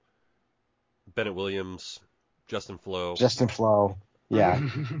 Right. Bennett Williams, Justin Flo. Yeah.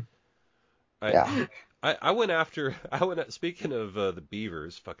 I went speaking of the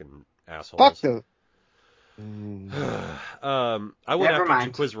Beavers, fucking assholes. Fuck those. I went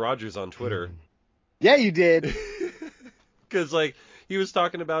after Jaquiz Rogers on Twitter. Yeah, you did. Because like he was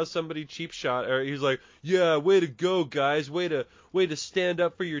talking about somebody cheap shot, or he was like, "Yeah, way to go, guys, way to stand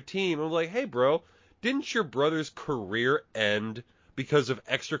up for your team." I'm like, "Hey, bro, didn't your brother's career end because of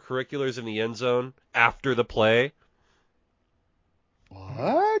extracurriculars in the end zone after the play?"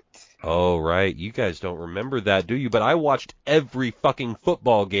 What? Oh, right. You guys don't remember that, do you? But I watched every fucking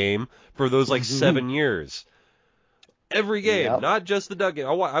football game for those 7 years. Every game, not just the Doug game.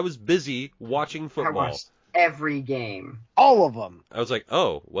 I was busy watching football. I watched every game. All of them. I was like,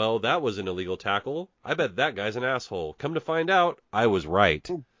 oh, well, that was an illegal tackle. I bet that guy's an asshole. Come to find out, I was right.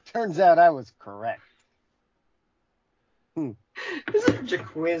 Turns out I was correct. Isn't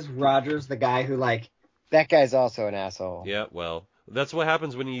Jaquiz Rogers the guy who That guy's also an asshole. Yeah, well, that's what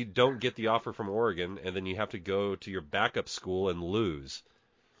happens when you don't get the offer from Oregon, and then you have to go to your backup school and lose.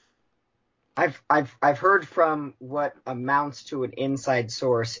 I've heard from what amounts to an inside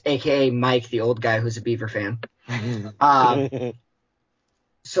source, aka Mike, the old guy who's a Beaver fan.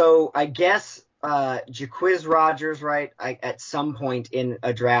 So I guess Jaquiz Rogers, right, at some point in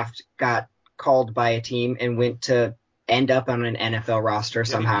a draft got called by a team and went to end up on an NFL roster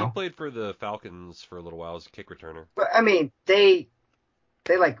somehow. He played for the Falcons for a little while as a kick returner. But I mean, they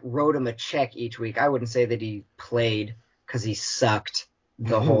wrote him a check each week. I wouldn't say that he played because he sucked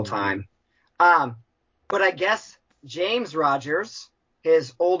the whole time. But I guess James Rogers,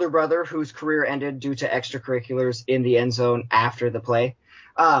 his older brother, whose career ended due to extracurriculars in the end zone after the play,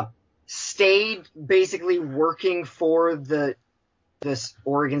 stayed basically working for this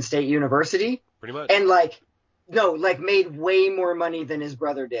Oregon State University. Pretty much. And made way more money than his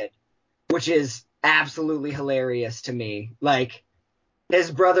brother did, which is absolutely hilarious to me. Like,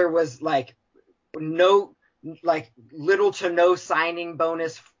 his brother was little to no signing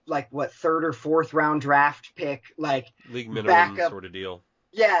bonus, third or fourth round draft pick, league minimum backup, sort of deal.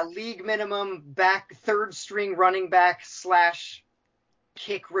 Yeah, league minimum, third string running back /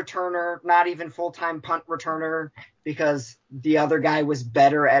 kick returner, not even full-time punt returner, because the other guy was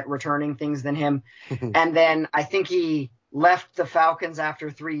better at returning things than him. And then I think he left the Falcons after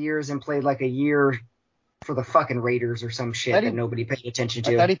 3 years and played a year for the fucking Raiders or some shit that nobody paid attention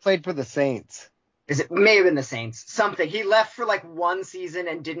to. I thought he played for the Saints. May have been the Saints. Something. He left for 1 season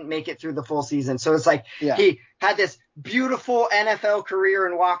and didn't make it through the full season. So it's he had this beautiful NFL career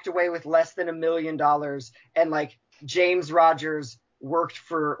and walked away with less than $1 million. And James Rogers worked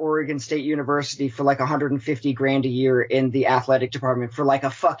for Oregon State University for $150,000 a year in the athletic department for a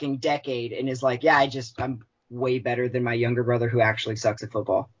fucking decade, and is I'm way better than my younger brother who actually sucks at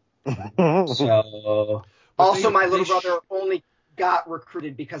football. So my little brother only got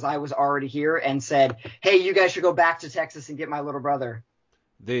recruited because I was already here and said, hey, you guys should go back to Texas and get my little brother.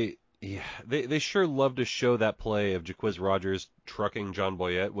 They sure love to show that play of Jacquizz Rodgers trucking John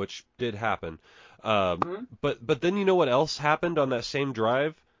Boyette, which did happen. But then you know what else happened on that same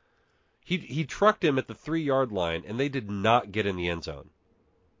drive? He trucked him at the 3-yard line, and they did not get in the end zone.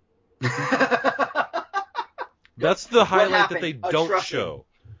 That's the highlight that they don't show.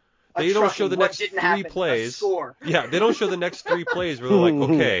 They don't show the next 3 plays. Yeah, they don't show the next 3 plays where they're like,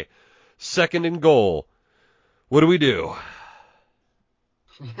 okay, 2nd and goal. What do we do?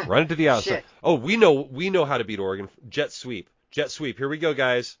 Run it to the outside. Shit. Oh, we know how to beat Oregon. Jet sweep. Here we go,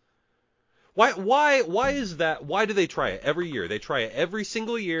 guys. Why is that? Why do they try it every year? They try it every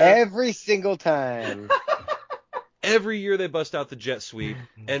single year. Every single time. Every year they bust out the jet sweep,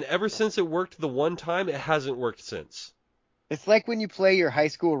 and ever since it worked the one time, it hasn't worked since. It's like when you play your high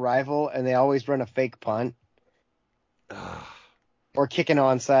school rival and they always run a fake punt. Or kick an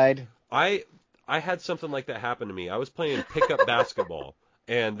onside. I had something like that happen to me. I was playing pickup basketball,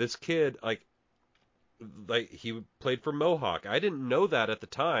 and this kid, he played for Mohawk. I didn't know that at the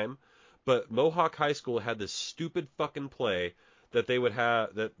time. But Mohawk High School had this stupid fucking play that they would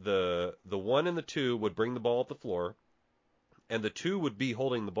have, that the 1 and the 2 would bring the ball up the floor, and the 2 would be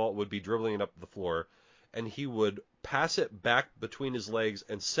holding the ball, would be dribbling it up the floor, and he would pass it back between his legs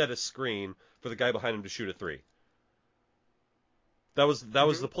and set a screen for the guy behind him to shoot a 3. That was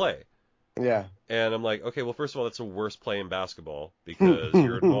the play. Yeah. And I'm like, okay, well, first of all, that's the worst play in basketball because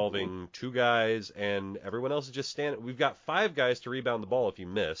you're involving 2 guys and everyone else is just standing. We've got 5 guys to rebound the ball if you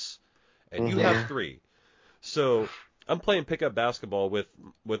miss. And you have 3. So I'm playing pickup basketball with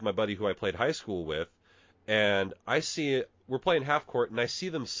my buddy who I played high school with, and I see it. We're playing half court, and I see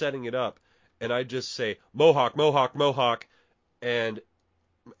them setting it up, and I just say, Mohawk, Mohawk, Mohawk, and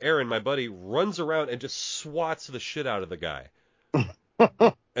Aaron, my buddy, runs around and just swats the shit out of the guy.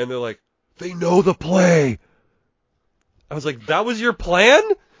 And they're like, they know the play. I was like, that was your plan?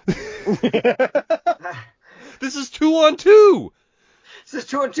 This is 2-on-2. This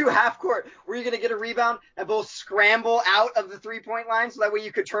is 2-on-2 half court. Where you're gonna get a rebound and both scramble out of the 3-point line, so that way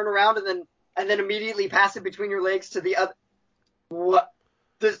you could turn around and then immediately pass it between your legs to the other. What?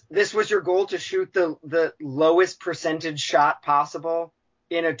 This was your goal, to shoot the lowest percentage shot possible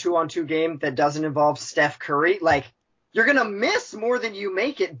in a 2-on-2 game that doesn't involve Steph Curry. You're gonna miss more than you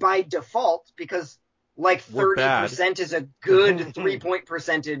make it by default because 30% is a good 3-point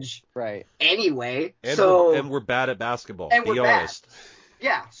percentage, right? Anyway, and we're bad at basketball. And be honest. Bad.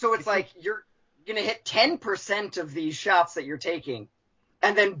 Yeah, so it's you're gonna hit 10% of these shots that you're taking,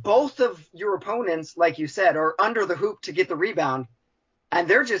 and then both of your opponents, like you said, are under the hoop to get the rebound, and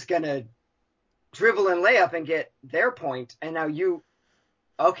they're just gonna dribble and lay up and get their point, and now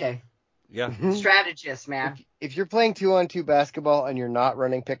okay. Yeah. Strategist, man. If you're playing 2-on-2 basketball and you're not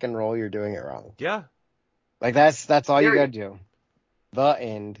running pick and roll, you're doing it wrong. Yeah. That's all you gotta do. The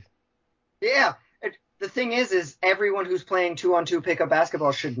end. Yeah. The thing is everyone who's playing 2-on-2 pickup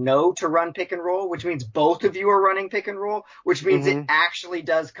basketball should know to run pick and roll, which means both of you are running pick and roll, which means it actually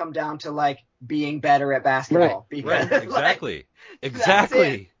does come down to being better at basketball. Right. Because, exactly.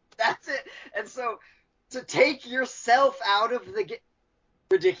 Exactly. That's it. And so to take yourself out of the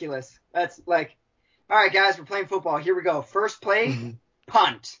ridiculous. That's all right, guys, we're playing football. Here we go. First play,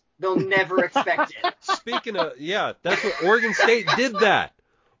 punt. They'll never expect it. Speaking of, that's what Oregon State did that.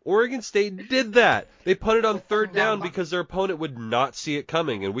 Oregon State did that. They punted on third down because their opponent would not see it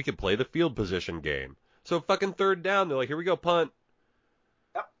coming, and we could play the field position game. So fucking third down, they're like, here we go, punt.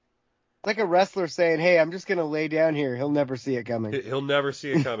 It's like a wrestler saying, hey, I'm just going to lay down here. He'll never see it coming. He'll never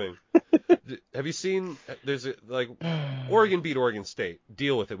see it coming. Have you seen, Oregon beat Oregon State.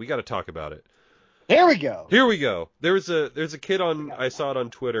 Deal with it. We got to talk about it. Here we go. There's a kid I saw it on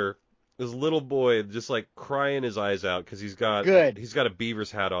Twitter. This little boy just like crying his eyes out because he's got a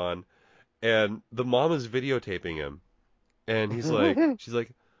Beavers hat on, and the mom is videotaping him, and she's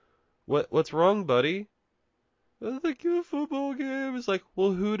like, what's wrong, buddy? Like a football game. It's like,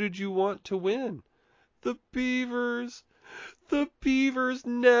 well, who did you want to win? The Beavers. The Beavers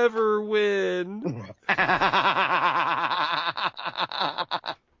never win.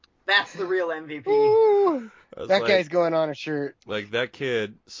 That's the real MVP. That guy's going on a shirt. Like, that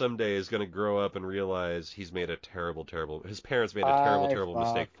kid someday is going to grow up and realize he's made a terrible, his parents made a terrible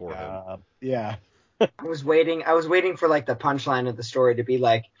mistake for him. Yeah. I was waiting for like the punchline of the story to be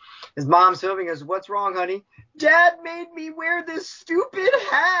like, his mom's filming us, what's wrong, honey? Dad made me wear this stupid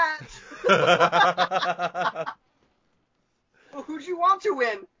hat. Well, who'd you want to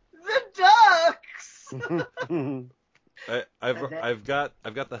win? The Ducks. I've got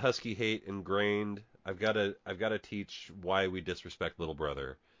the Husky hate ingrained. I've got to teach why we disrespect little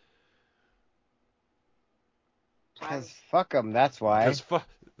brother. Because fuck them, that's why.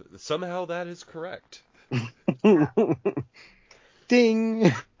 Somehow that is correct.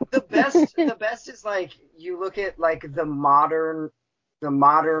 Ding. The best is like you look at like the modern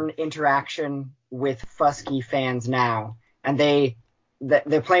interaction with Fusky fans now, and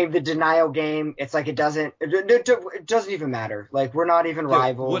they're playing the denial game. It's like it doesn't even matter. Like we're not even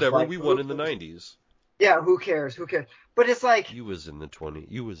rivals. Whatever, like, we won in the 90s. Yeah, who cares? But it's like you was in your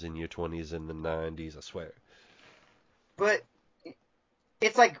 20s in the 90s, I swear. But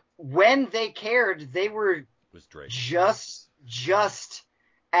it's like when they cared, they were just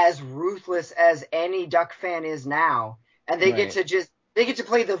as ruthless as any Duck fan is now, and they get to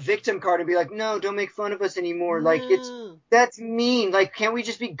play the victim card and be like, no, don't make fun of us anymore. Like that's mean. Like, can't we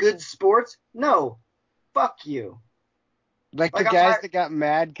just be good sports? No, fuck you. Like the guys that got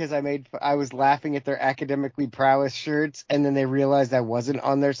mad because I was laughing at their academically prowess shirts, and then they realized I wasn't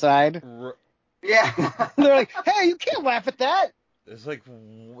on their side. Yeah. They're like, hey, you can't laugh at that. It's like,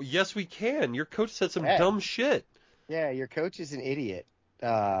 yes, we can. Your coach said some dumb shit. Yeah, your coach is an idiot.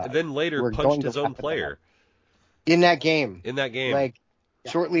 And then later punched his own player. In that game. Like,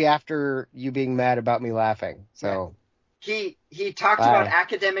 shortly after you being mad about me laughing. So he talked about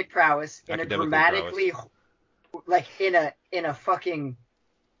academic prowess in a grammatically like in a fucking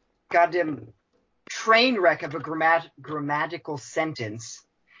goddamn train wreck of a grammatical sentence,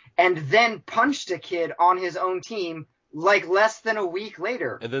 and then punched a kid on his own team like less than a week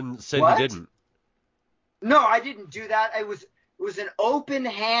later. And then said he didn't. No, I didn't do that. It was an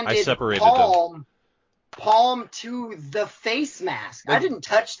open-handed I separated palm to the face mask. I didn't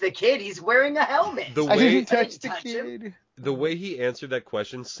touch the kid. He's wearing a helmet. I didn't touch the kid. The way he answered that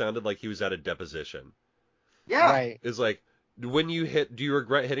question sounded like he was at a deposition. Yeah. Right. It's like, when you hit, do you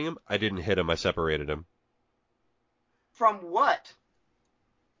regret hitting him? I didn't hit him. I separated him. From what?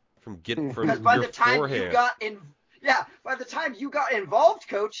 From your by the time forehand. By the time you got involved,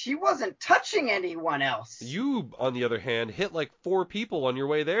 Coach, he wasn't touching anyone else. You, on the other hand, hit like 4 people on your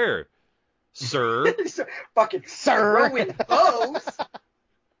way there, sir. Fucking throwing bows.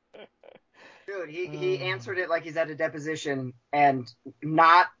 Dude, he answered it like he's at a deposition, and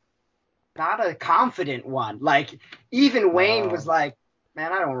not a confident one. Like, even Wayne was like,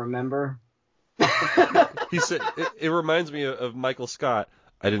 man, I don't remember. He said, it reminds me of Michael Scott.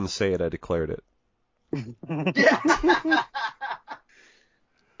 I didn't say it, I declared it. Yeah.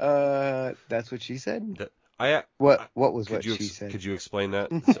 That's what she said? What was what she said? Could you explain that?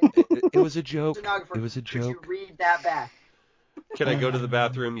 It was a joke. It was a joke. Could you read that back? Can I go to the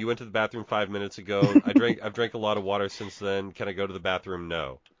bathroom? You went to the bathroom 5 minutes ago. I've drank a lot of water since then. Can I go to the bathroom?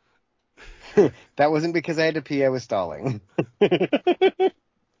 No. That wasn't because I had to pee. I was stalling.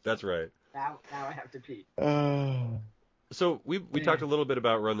 That's right. Now I have to pee. So we talked a little bit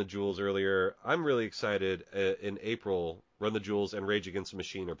about Run the Jewels earlier. I'm really excited. In April, Run the Jewels and Rage Against the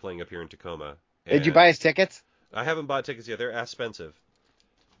Machine are playing up here in Tacoma. Did you buy his tickets? I haven't bought tickets yet. They're expensive.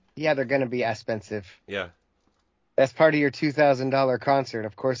 Yeah, they're going to be expensive. Yeah. That's part of your $2,000 concert.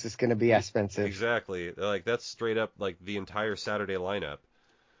 Of course it's going to be expensive. Exactly. Like, that's straight up like the entire Saturday lineup.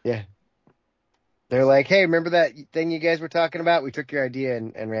 Yeah. They're like, hey, remember that thing you guys were talking about? We took your idea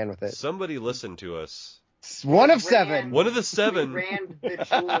and ran with it. Somebody listened to us. One of 7. One of the 7. We ran the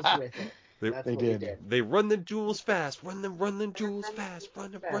Jewels with it. That's They what did. we did. They run them jewels fast. Run them jewels fast.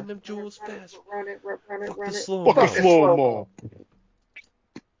 Run them jewels fast. Run it. Fuck the Run it. slow Fuck mo. a slow-mo.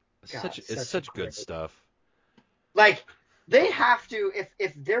 It's such good stuff. Like, they have to,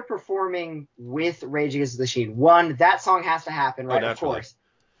 if they're performing with Rage Against the Machine, one, that song has to happen, right? Of naturally. course.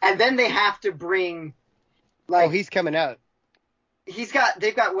 And then they have to bring, like, He's coming out.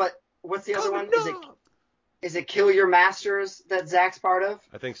 they've got what's the other one? Is it Kill Your Masters that Zach's part of?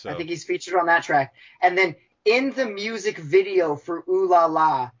 I think so. I think he's featured on that track. And then in the music video for Ooh La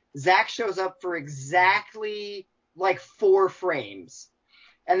La, Zach shows up for exactly like 4 frames.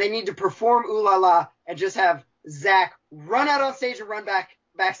 And they need to perform Ooh La La and just have Zach run out on stage and run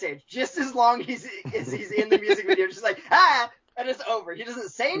backstage just as long as he's in the music video. Just like, and it's over. He doesn't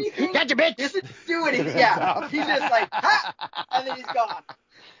say anything. Gotcha, bitch! He doesn't do anything. Yeah. He's just like, and then he's gone.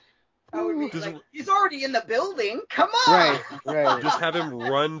 That would be like, he's already in the building. Come on. Right. Just have him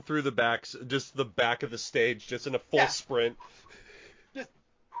run through the back of the stage, just in a full sprint.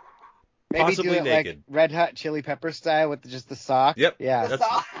 Maybe Possibly do it naked. like Red Hot Chili Pepper style with just the sock. Yep. Yeah.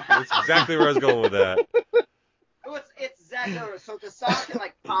 That's exactly where I was going with that. It's Zach Miller. So the sock and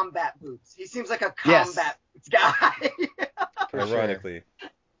like combat boots. He seems like a Yes. combat boots guy. For Ironically.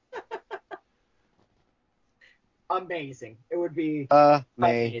 Amazing. It would be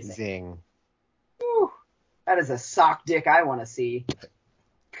Amazing. Whew. That is a sock dick I want to see.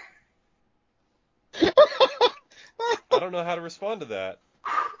 I don't know how to respond to that.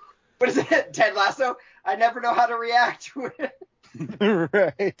 What is it, Ted Lasso? I never know how to react to it.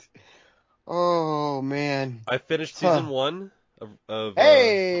 Right. Oh man. I finished season 1 of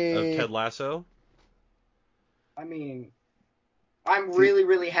Hey! Ted Lasso. I mean, I'm really,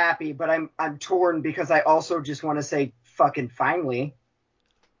 really happy, but I'm torn because I also just want to say fucking finally.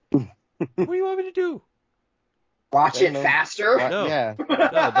 What do you want me to do? Watch I it don't know. faster. No. Yeah.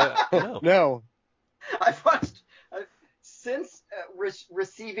 No. No. I've watched since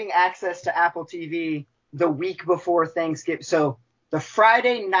receiving access to Apple TV the week before Thanksgiving. So the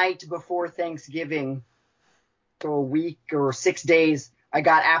Friday night before Thanksgiving, so a week or 6 days, I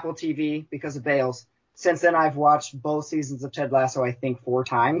got Apple TV because of Bales. Since then, I've watched both seasons of Ted Lasso, I think 4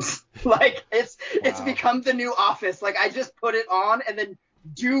 times. Like, it's become the new Office. Like, I just put it on and then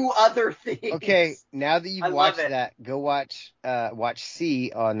do other things. Okay, now that you've I love watched it. that, go watch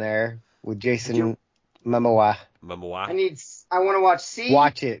C on there with Jason Momoa. I want to watch C.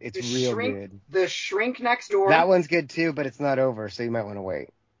 Watch it. It's real good. The Shrink Next Door. That one's good too, but it's not over, so you might want to wait.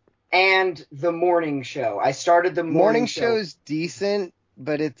 And The Morning Show. I started The Morning Show. Show's decent,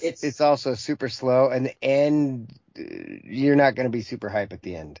 but it's also super slow, and the end, you're not going to be super hype at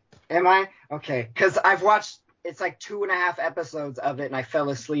the end. Am I? Okay. Because I've watched, it's like 2.5 episodes of it, and I fell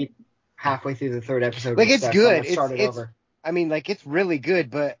asleep halfway through the 3rd episode. Like, it's good. Over. I mean, like, it's really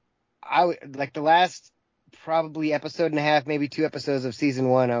good, but like the last probably episode and a half, maybe 2 episodes of season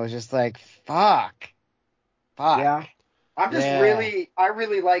 1, I was just like, fuck. Yeah. I'm just I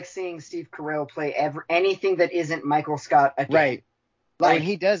really like seeing Steve Carell play anything that isn't Michael Scott again. Right. Like,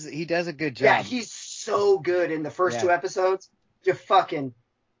 he does a good job. Yeah, he's so good in the first 2 episodes. Just fucking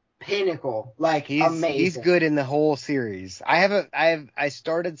pinnacle. Like, amazing. He's good in the whole series. I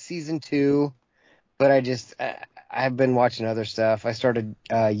started season 2, but I've been watching other stuff. I started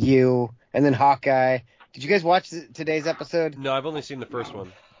You, and then Hawkeye. Did you guys watch today's episode? No, I've only seen the first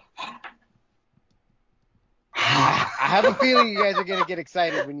one. I have a feeling you guys are gonna get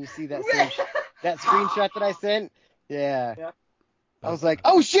excited when you see that screenshot that I sent. Yeah. I was like,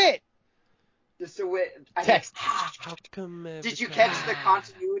 oh shit! Just a way. Text. How come Did you catch the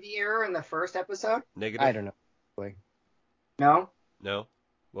continuity error in the first episode? Negative? I don't know. No? No?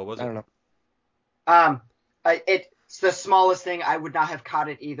 What was it? I don't know. It's the smallest thing. I would not have caught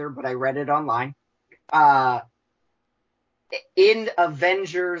it either, but I read it online. In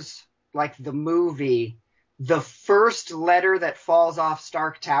Avengers, like the movie, the first letter that falls off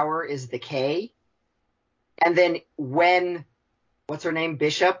Stark Tower is the K. And then when, what's her name?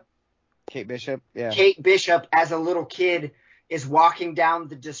 Bishop? Kate Bishop, yeah. Kate Bishop, as a little kid, is walking down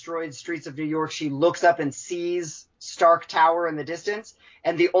the destroyed streets of New York. She looks up and sees Stark Tower in the distance,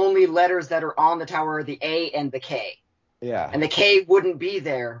 and the only letters that are on the tower are the A and the K. Yeah. And the K wouldn't be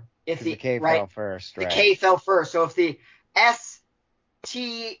there if the K fell first, right? The K fell first. So if the S,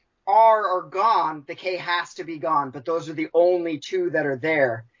 T, R are gone, the K has to be gone. But those are the only 2 that are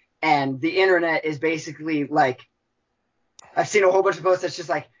there. And the internet is basically like, I've seen a whole bunch of posts that's just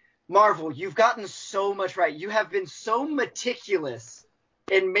like, Marvel, you've gotten so much right. You have been so meticulous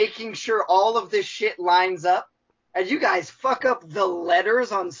in making sure all of this shit lines up. And you guys fuck up the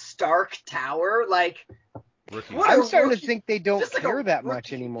letters on Stark Tower. Like, Rookie. What I'm a starting to rookie- think they don't just like care a that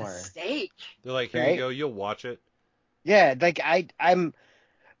much rookie anymore. Mistake. They're like, here Right? you go, you'll watch it. Yeah, like I'm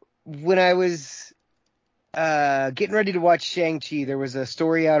when I was getting ready to watch Shang-Chi, there was a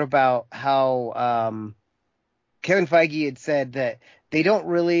story out about how Kevin Feige had said that they don't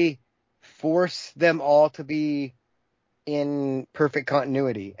really force them all to be in perfect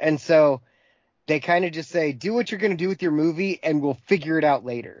continuity. And so they kind of just say, do what you're going to do with your movie and we'll figure it out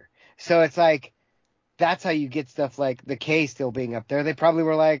later. So it's like, that's how you get stuff like the K still being up there. They probably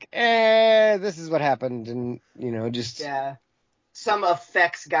were like, this is what happened. And, just. Yeah. Some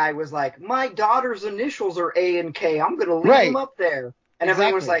effects guy was like, my daughter's initials are A and K. I'm going to leave Right. them up there. And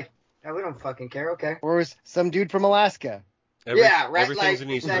everyone was Exactly. like, no, we don't fucking care. Okay. Or was some dude from Alaska. Yeah, right, Everything's like, an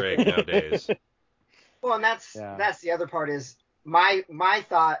Easter exactly. egg nowadays. Well, and Yeah. that's the other part is my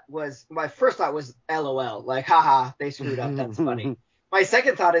first thought was LOL, like haha, they screwed up, that's funny. My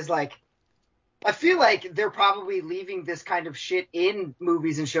second thought is like, I feel like they're probably leaving this kind of shit in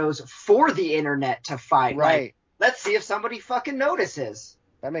movies and shows for the internet to fight. Right. Like, let's see if somebody fucking notices.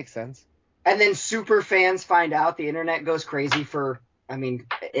 That makes sense. And then super fans find out, the internet goes crazy for,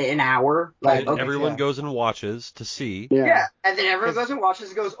 an hour. Like, And okay, everyone yeah. goes and watches to see. yeah. And then everyone 'Cause- goes and watches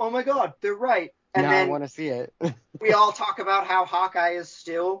and goes, oh my god, they're right. And now then I want to see it. we all talk about how Hawkeye is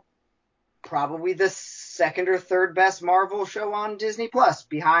still probably the second or third best Marvel show on Disney Plus,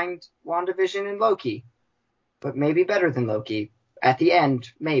 behind WandaVision and Loki. But maybe better than Loki. At the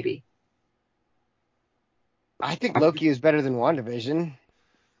end, maybe. I think Loki is better than WandaVision.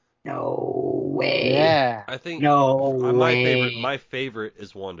 No way. Yeah. I think No my way. favorite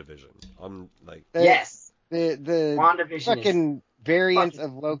is WandaVision. I'm like, Yes. The WandaVision fucking variants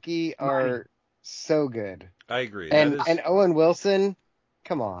fucking of Loki money. are so good. I agree. And that is and Owen Wilson,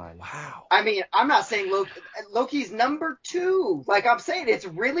 come on. wow. I'm not saying Loki's number 2. Like, I'm saying it's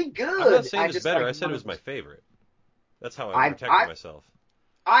really good. I'm not saying it's just better. like I said it was WandaVision. my favorite. That's how I protected myself.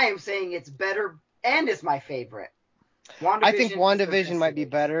 I am saying it's better and it's my favorite. I think WandaVision is the WandaVision best might be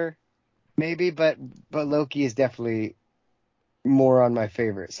series. better, maybe, but Loki is definitely more on my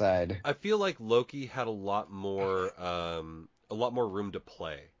favorite side. I feel like Loki had a lot more room to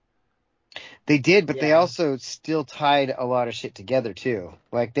play. They did, but they Yeah. also still tied a lot of shit together too.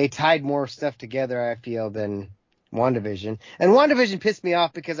 Like they tied more stuff together, I feel, than WandaVision. And WandaVision pissed me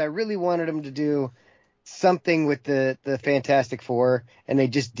off because I really wanted them to do something with the Fantastic Four, and they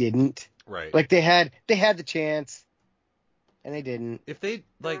just didn't. Right. Like they had the chance, and they didn't. If they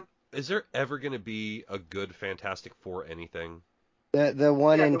like, is there ever going to be a good Fantastic Four anything? The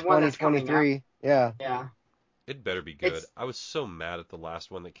one Yeah, in the one that's coming 2023, yeah. Yeah. It better be good. It's- I was so mad at the last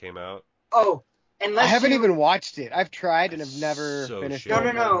one that came out. Oh, I unless haven't you... even watched it. I've tried and have It's never so finished shitty.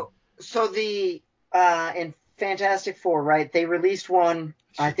 it. No. So the in Fantastic Four, right? They released one.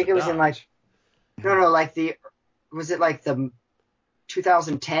 I Should think have it was in like died. like was it like the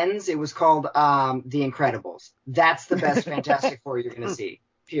 2010s? It was called The Incredibles. That's the best Fantastic Four you're gonna see.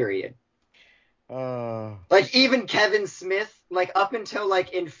 Period. Like even Kevin Smith, like up until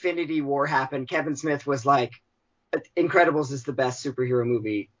like Infinity War happened, Kevin Smith was like, Incredibles is the best superhero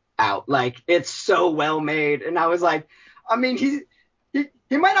movie out. Like it's so well made, and I was like,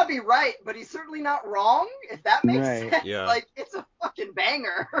 he might not be right, but he's certainly not wrong. If that makes Right. sense, Yeah. like it's a fucking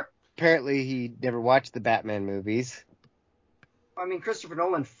banger. Apparently, he never watched the Batman movies. I mean, Christopher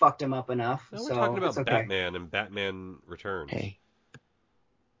Nolan fucked him up enough. No, we're so talking about it's okay. Batman and Batman Returns. Hey.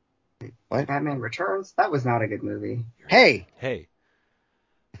 What? Batman Returns? That was not a good movie. Hey, Hey,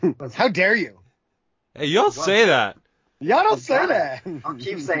 how dare you? hey, y'all say that. Y'all don't say Got it. that. I'll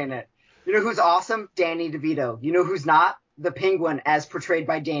keep saying it. You know who's awesome? Danny DeVito. You know who's not? The Penguin, as portrayed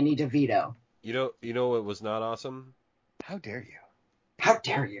by Danny DeVito. You know what was not awesome? How dare you? How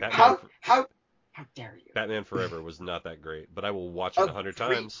dare you? Batman How dare you? Batman Forever was not that great, but I will watch it 100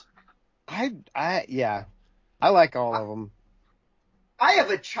 times. Yeah, I like all of them. I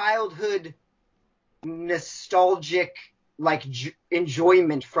have a childhood nostalgic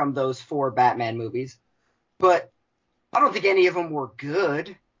enjoyment from those 4 Batman movies, but I don't think any of them were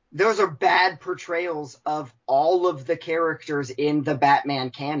good. Those are bad portrayals of all of the characters in the Batman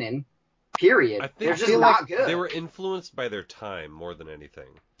canon. Period. I think They're just feel not like good. They were influenced by their time more than anything.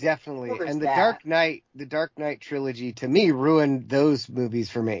 Definitely. Well, there's And the that. Dark Knight trilogy to me ruined those movies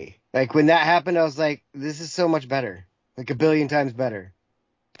for me. Like when that happened, I was like, this is so much better. Like a billion times better.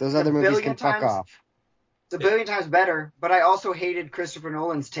 Those other movies billion can fuck times- off. It's a billion times better, but I also hated Christopher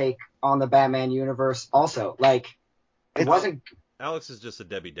Nolan's take on the Batman universe also. Like, it It's- wasn't... Alex is just a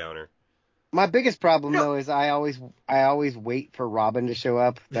Debbie Downer. My biggest problem No. though is I always wait for Robin to show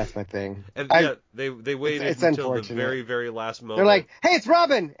up. That's my thing. And I- yeah, they waited it's until the unfortunate. very, very last moment. They're like, hey, it's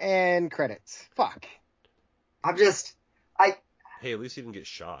Robin, and credits. Fuck. Hey, at least he didn't get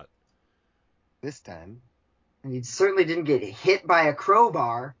shot. This time. And he certainly didn't get hit by a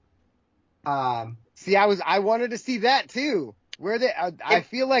crowbar. See, I wanted to see that too. I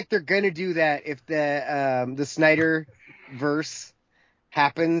feel like they're gonna do that if the Snyder verse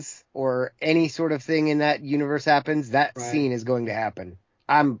happens or any sort of thing in that universe happens. That scene is going to happen.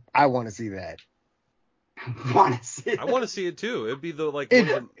 I want to see that. I want to see it too. It'd be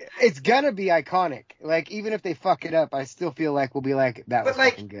it's gonna be iconic. Like even if they fuck it up, I still feel like we'll be like that was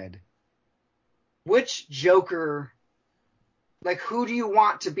fucking good. Which Joker? Like, who do you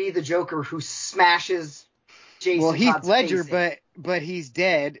want to be the Joker who smashes Jason Well, Heath Todd's Ledger, face in? but he's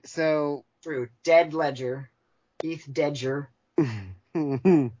dead, so True, dead Ledger, Heath Ledger.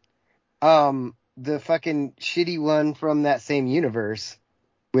 the fucking shitty one from that same universe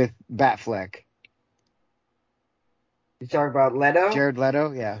with Batfleck. You talking about Leto? Jared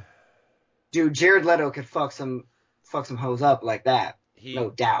Leto, yeah. Dude, Jared Leto could fuck some hoes up like that.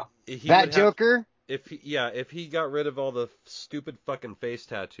 No doubt. Joker? If he got rid of all the stupid fucking face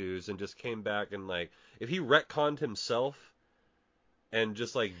tattoos and just came back and like, if he retconned himself and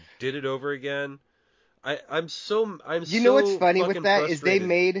just like did it over again, I'm so You know what's funny with that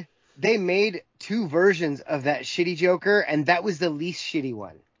frustrated. is they made two versions of that shitty Joker, and that was the least shitty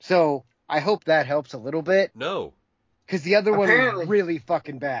one. So I hope that helps a little bit. No, because the other one was really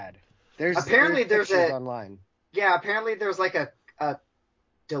fucking bad. There's pictures online. Yeah, apparently there's like a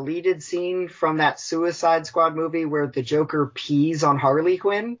deleted scene from that Suicide Squad movie where the Joker pees on Harley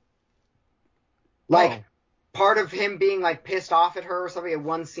Quinn. Like, part of him being like pissed off at her or something in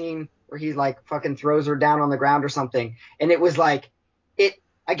one scene where he like fucking throws her down on the ground or something. And it was like,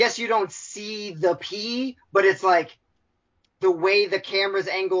 I guess you don't see the pee, but it's like the way the camera's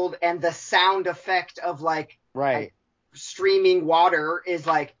angled and the sound effect of like streaming water is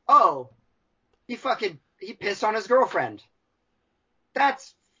like, oh, he pissed on his girlfriend.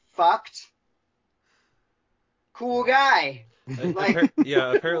 That's fucked. Cool guy.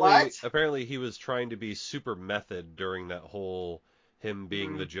 Apparently he was trying to be super method during that whole him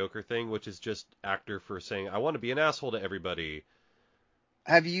being the Joker thing, which is just actor for saying, I want to be an asshole to everybody.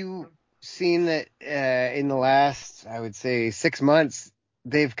 Have you seen that in the last, I would say, 6 months,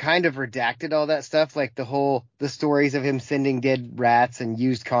 they've kind of redacted all that stuff, like the stories of him sending dead rats and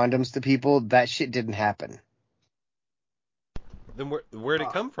used condoms to people? That shit didn't happen. Then where'd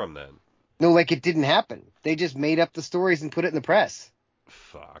it come from then? No, like it didn't happen. They just made up the stories and put it in the press.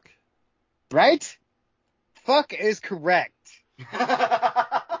 Fuck. Right? Fuck is correct.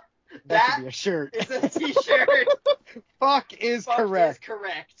 That should be a shirt. It's a t-shirt. Fuck is correct.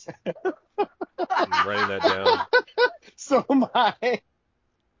 I'm writing that down. So am I.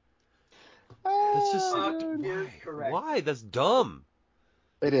 That's just correct. Why? That's dumb.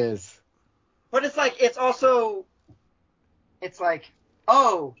 It is. But it's like,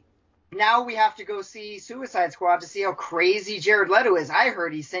 oh, now we have to go see Suicide Squad to see how crazy Jared Leto is. I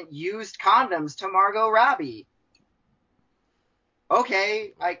heard he sent used condoms to Margot Robbie.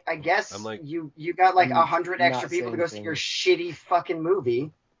 Okay, I guess you got like 100 extra people to go see your shitty fucking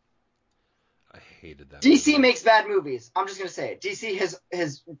movie. I hated that. DC makes bad movies. I'm just gonna say it. DC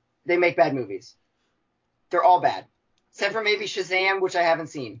they make bad movies. They're all bad, except for maybe Shazam, which I haven't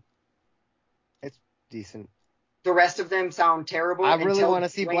seen. It's decent. The rest of them sound terrible. I really want to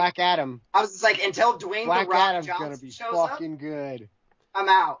see Black Adam. I was just like, until Dwayne Black The Rock Adam's Johnson gonna be shows fucking up, good. I'm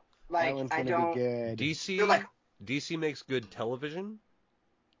out. Like, that one's gonna be good. DC makes good television.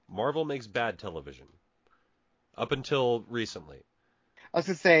 Marvel makes bad television. Up until recently. I was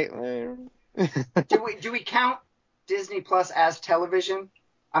gonna say. do we count Disney Plus as television?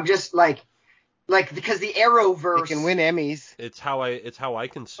 I'm just like because the Arrowverse. It can win Emmys. It's how I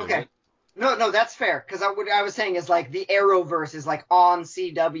consume it. No, that's fair. Because what I was saying is like the Arrowverse is like on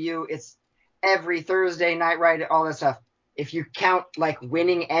CW. It's every Thursday night, right? All that stuff. If you count like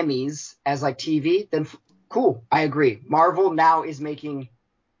winning Emmys as like TV, then cool. I agree. Marvel now is making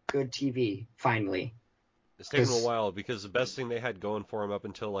good TV finally. It's taken a while because the best thing they had going for them up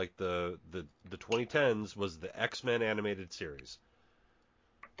until like the 2010s was the X-Men animated series.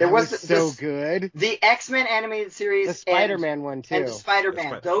 There was so good. The X-Men animated series, the Spider-Man one too, and the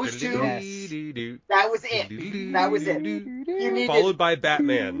Spider-Man. Those two. Yes. That was it. That was it. Followed by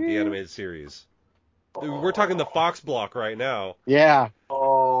Batman, the animated series. We're talking the Fox block right now. Yeah.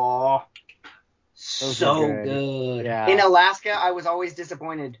 Oh, so good. Yeah. In Alaska, I was always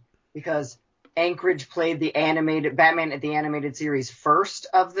disappointed because Anchorage played the animated Batman at the animated series first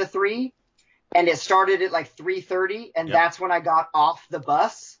of the three. And it started at like 3:30, and that's when I got off the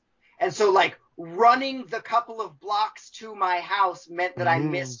bus. And so, like, running the couple of blocks to my house meant that I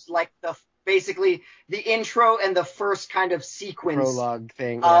missed, like, the basically the intro and the first kind of sequence Prologue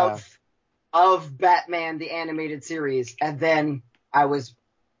thing. Yeah. of Batman the animated series, and then I was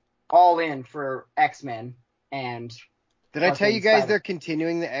all in for X-Men. And did I tell you guys Spider- they're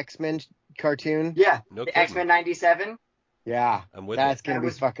continuing the X-Men cartoon? Yeah, No the kidding. X-Men 97. Yeah, I'm with that's it. gonna That be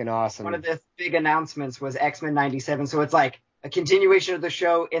was fucking awesome. One of the big announcements was X-Men 97, so it's like a continuation of the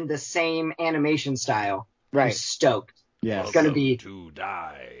show in the same animation style. I'm Right. stoked. Yes. It's gonna be to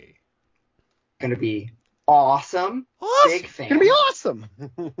die. Awesome. Awesome. Big fan. It's gonna be awesome.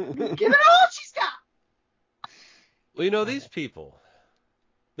 Give it all she's got. Well, you know, these people,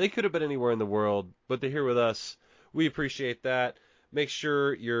 they could have been anywhere in the world, but they're here with us. We appreciate that. Make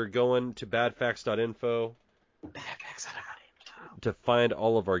sure you're going to badfacts.info to find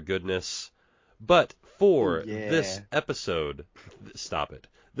all of our goodness. But for this episode, stop it.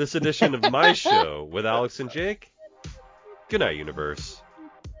 This edition of my show with Alex and Jake, good night, universe.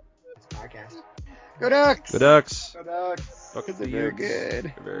 Podcast. Go Ducks. Go Ducks. Go Ducks. Fuck Because the they're very Utes. good.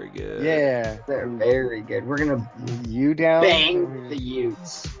 They're very good. Yeah. They're very good. We're gonna You down? bang the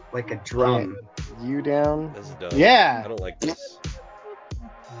Utes like a drum. You down? This is dumb. Yeah. I don't like this.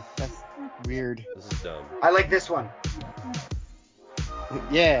 That's weird. This is dumb. I like this one.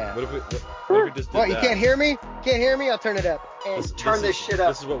 Yeah. What if we just did What, you that? can't hear me? Can't hear me? I'll turn it up. And turn this shit up.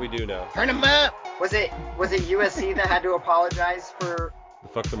 This is what we do now. Turn them up. Was it USC that had to apologize for? The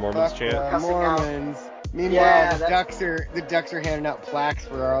fuck the Mormons Fuck chant. the Cussing out. Mormons. Meanwhile, Yeah, the Ducks are handing out plaques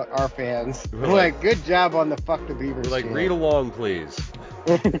for our fans. We're We're like- like, good job on the fuck the Beavers. We're like, chant." read along, please.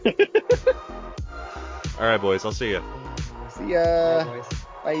 All right, boys. I'll see ya. See ya. Boys.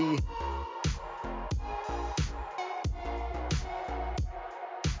 Bye.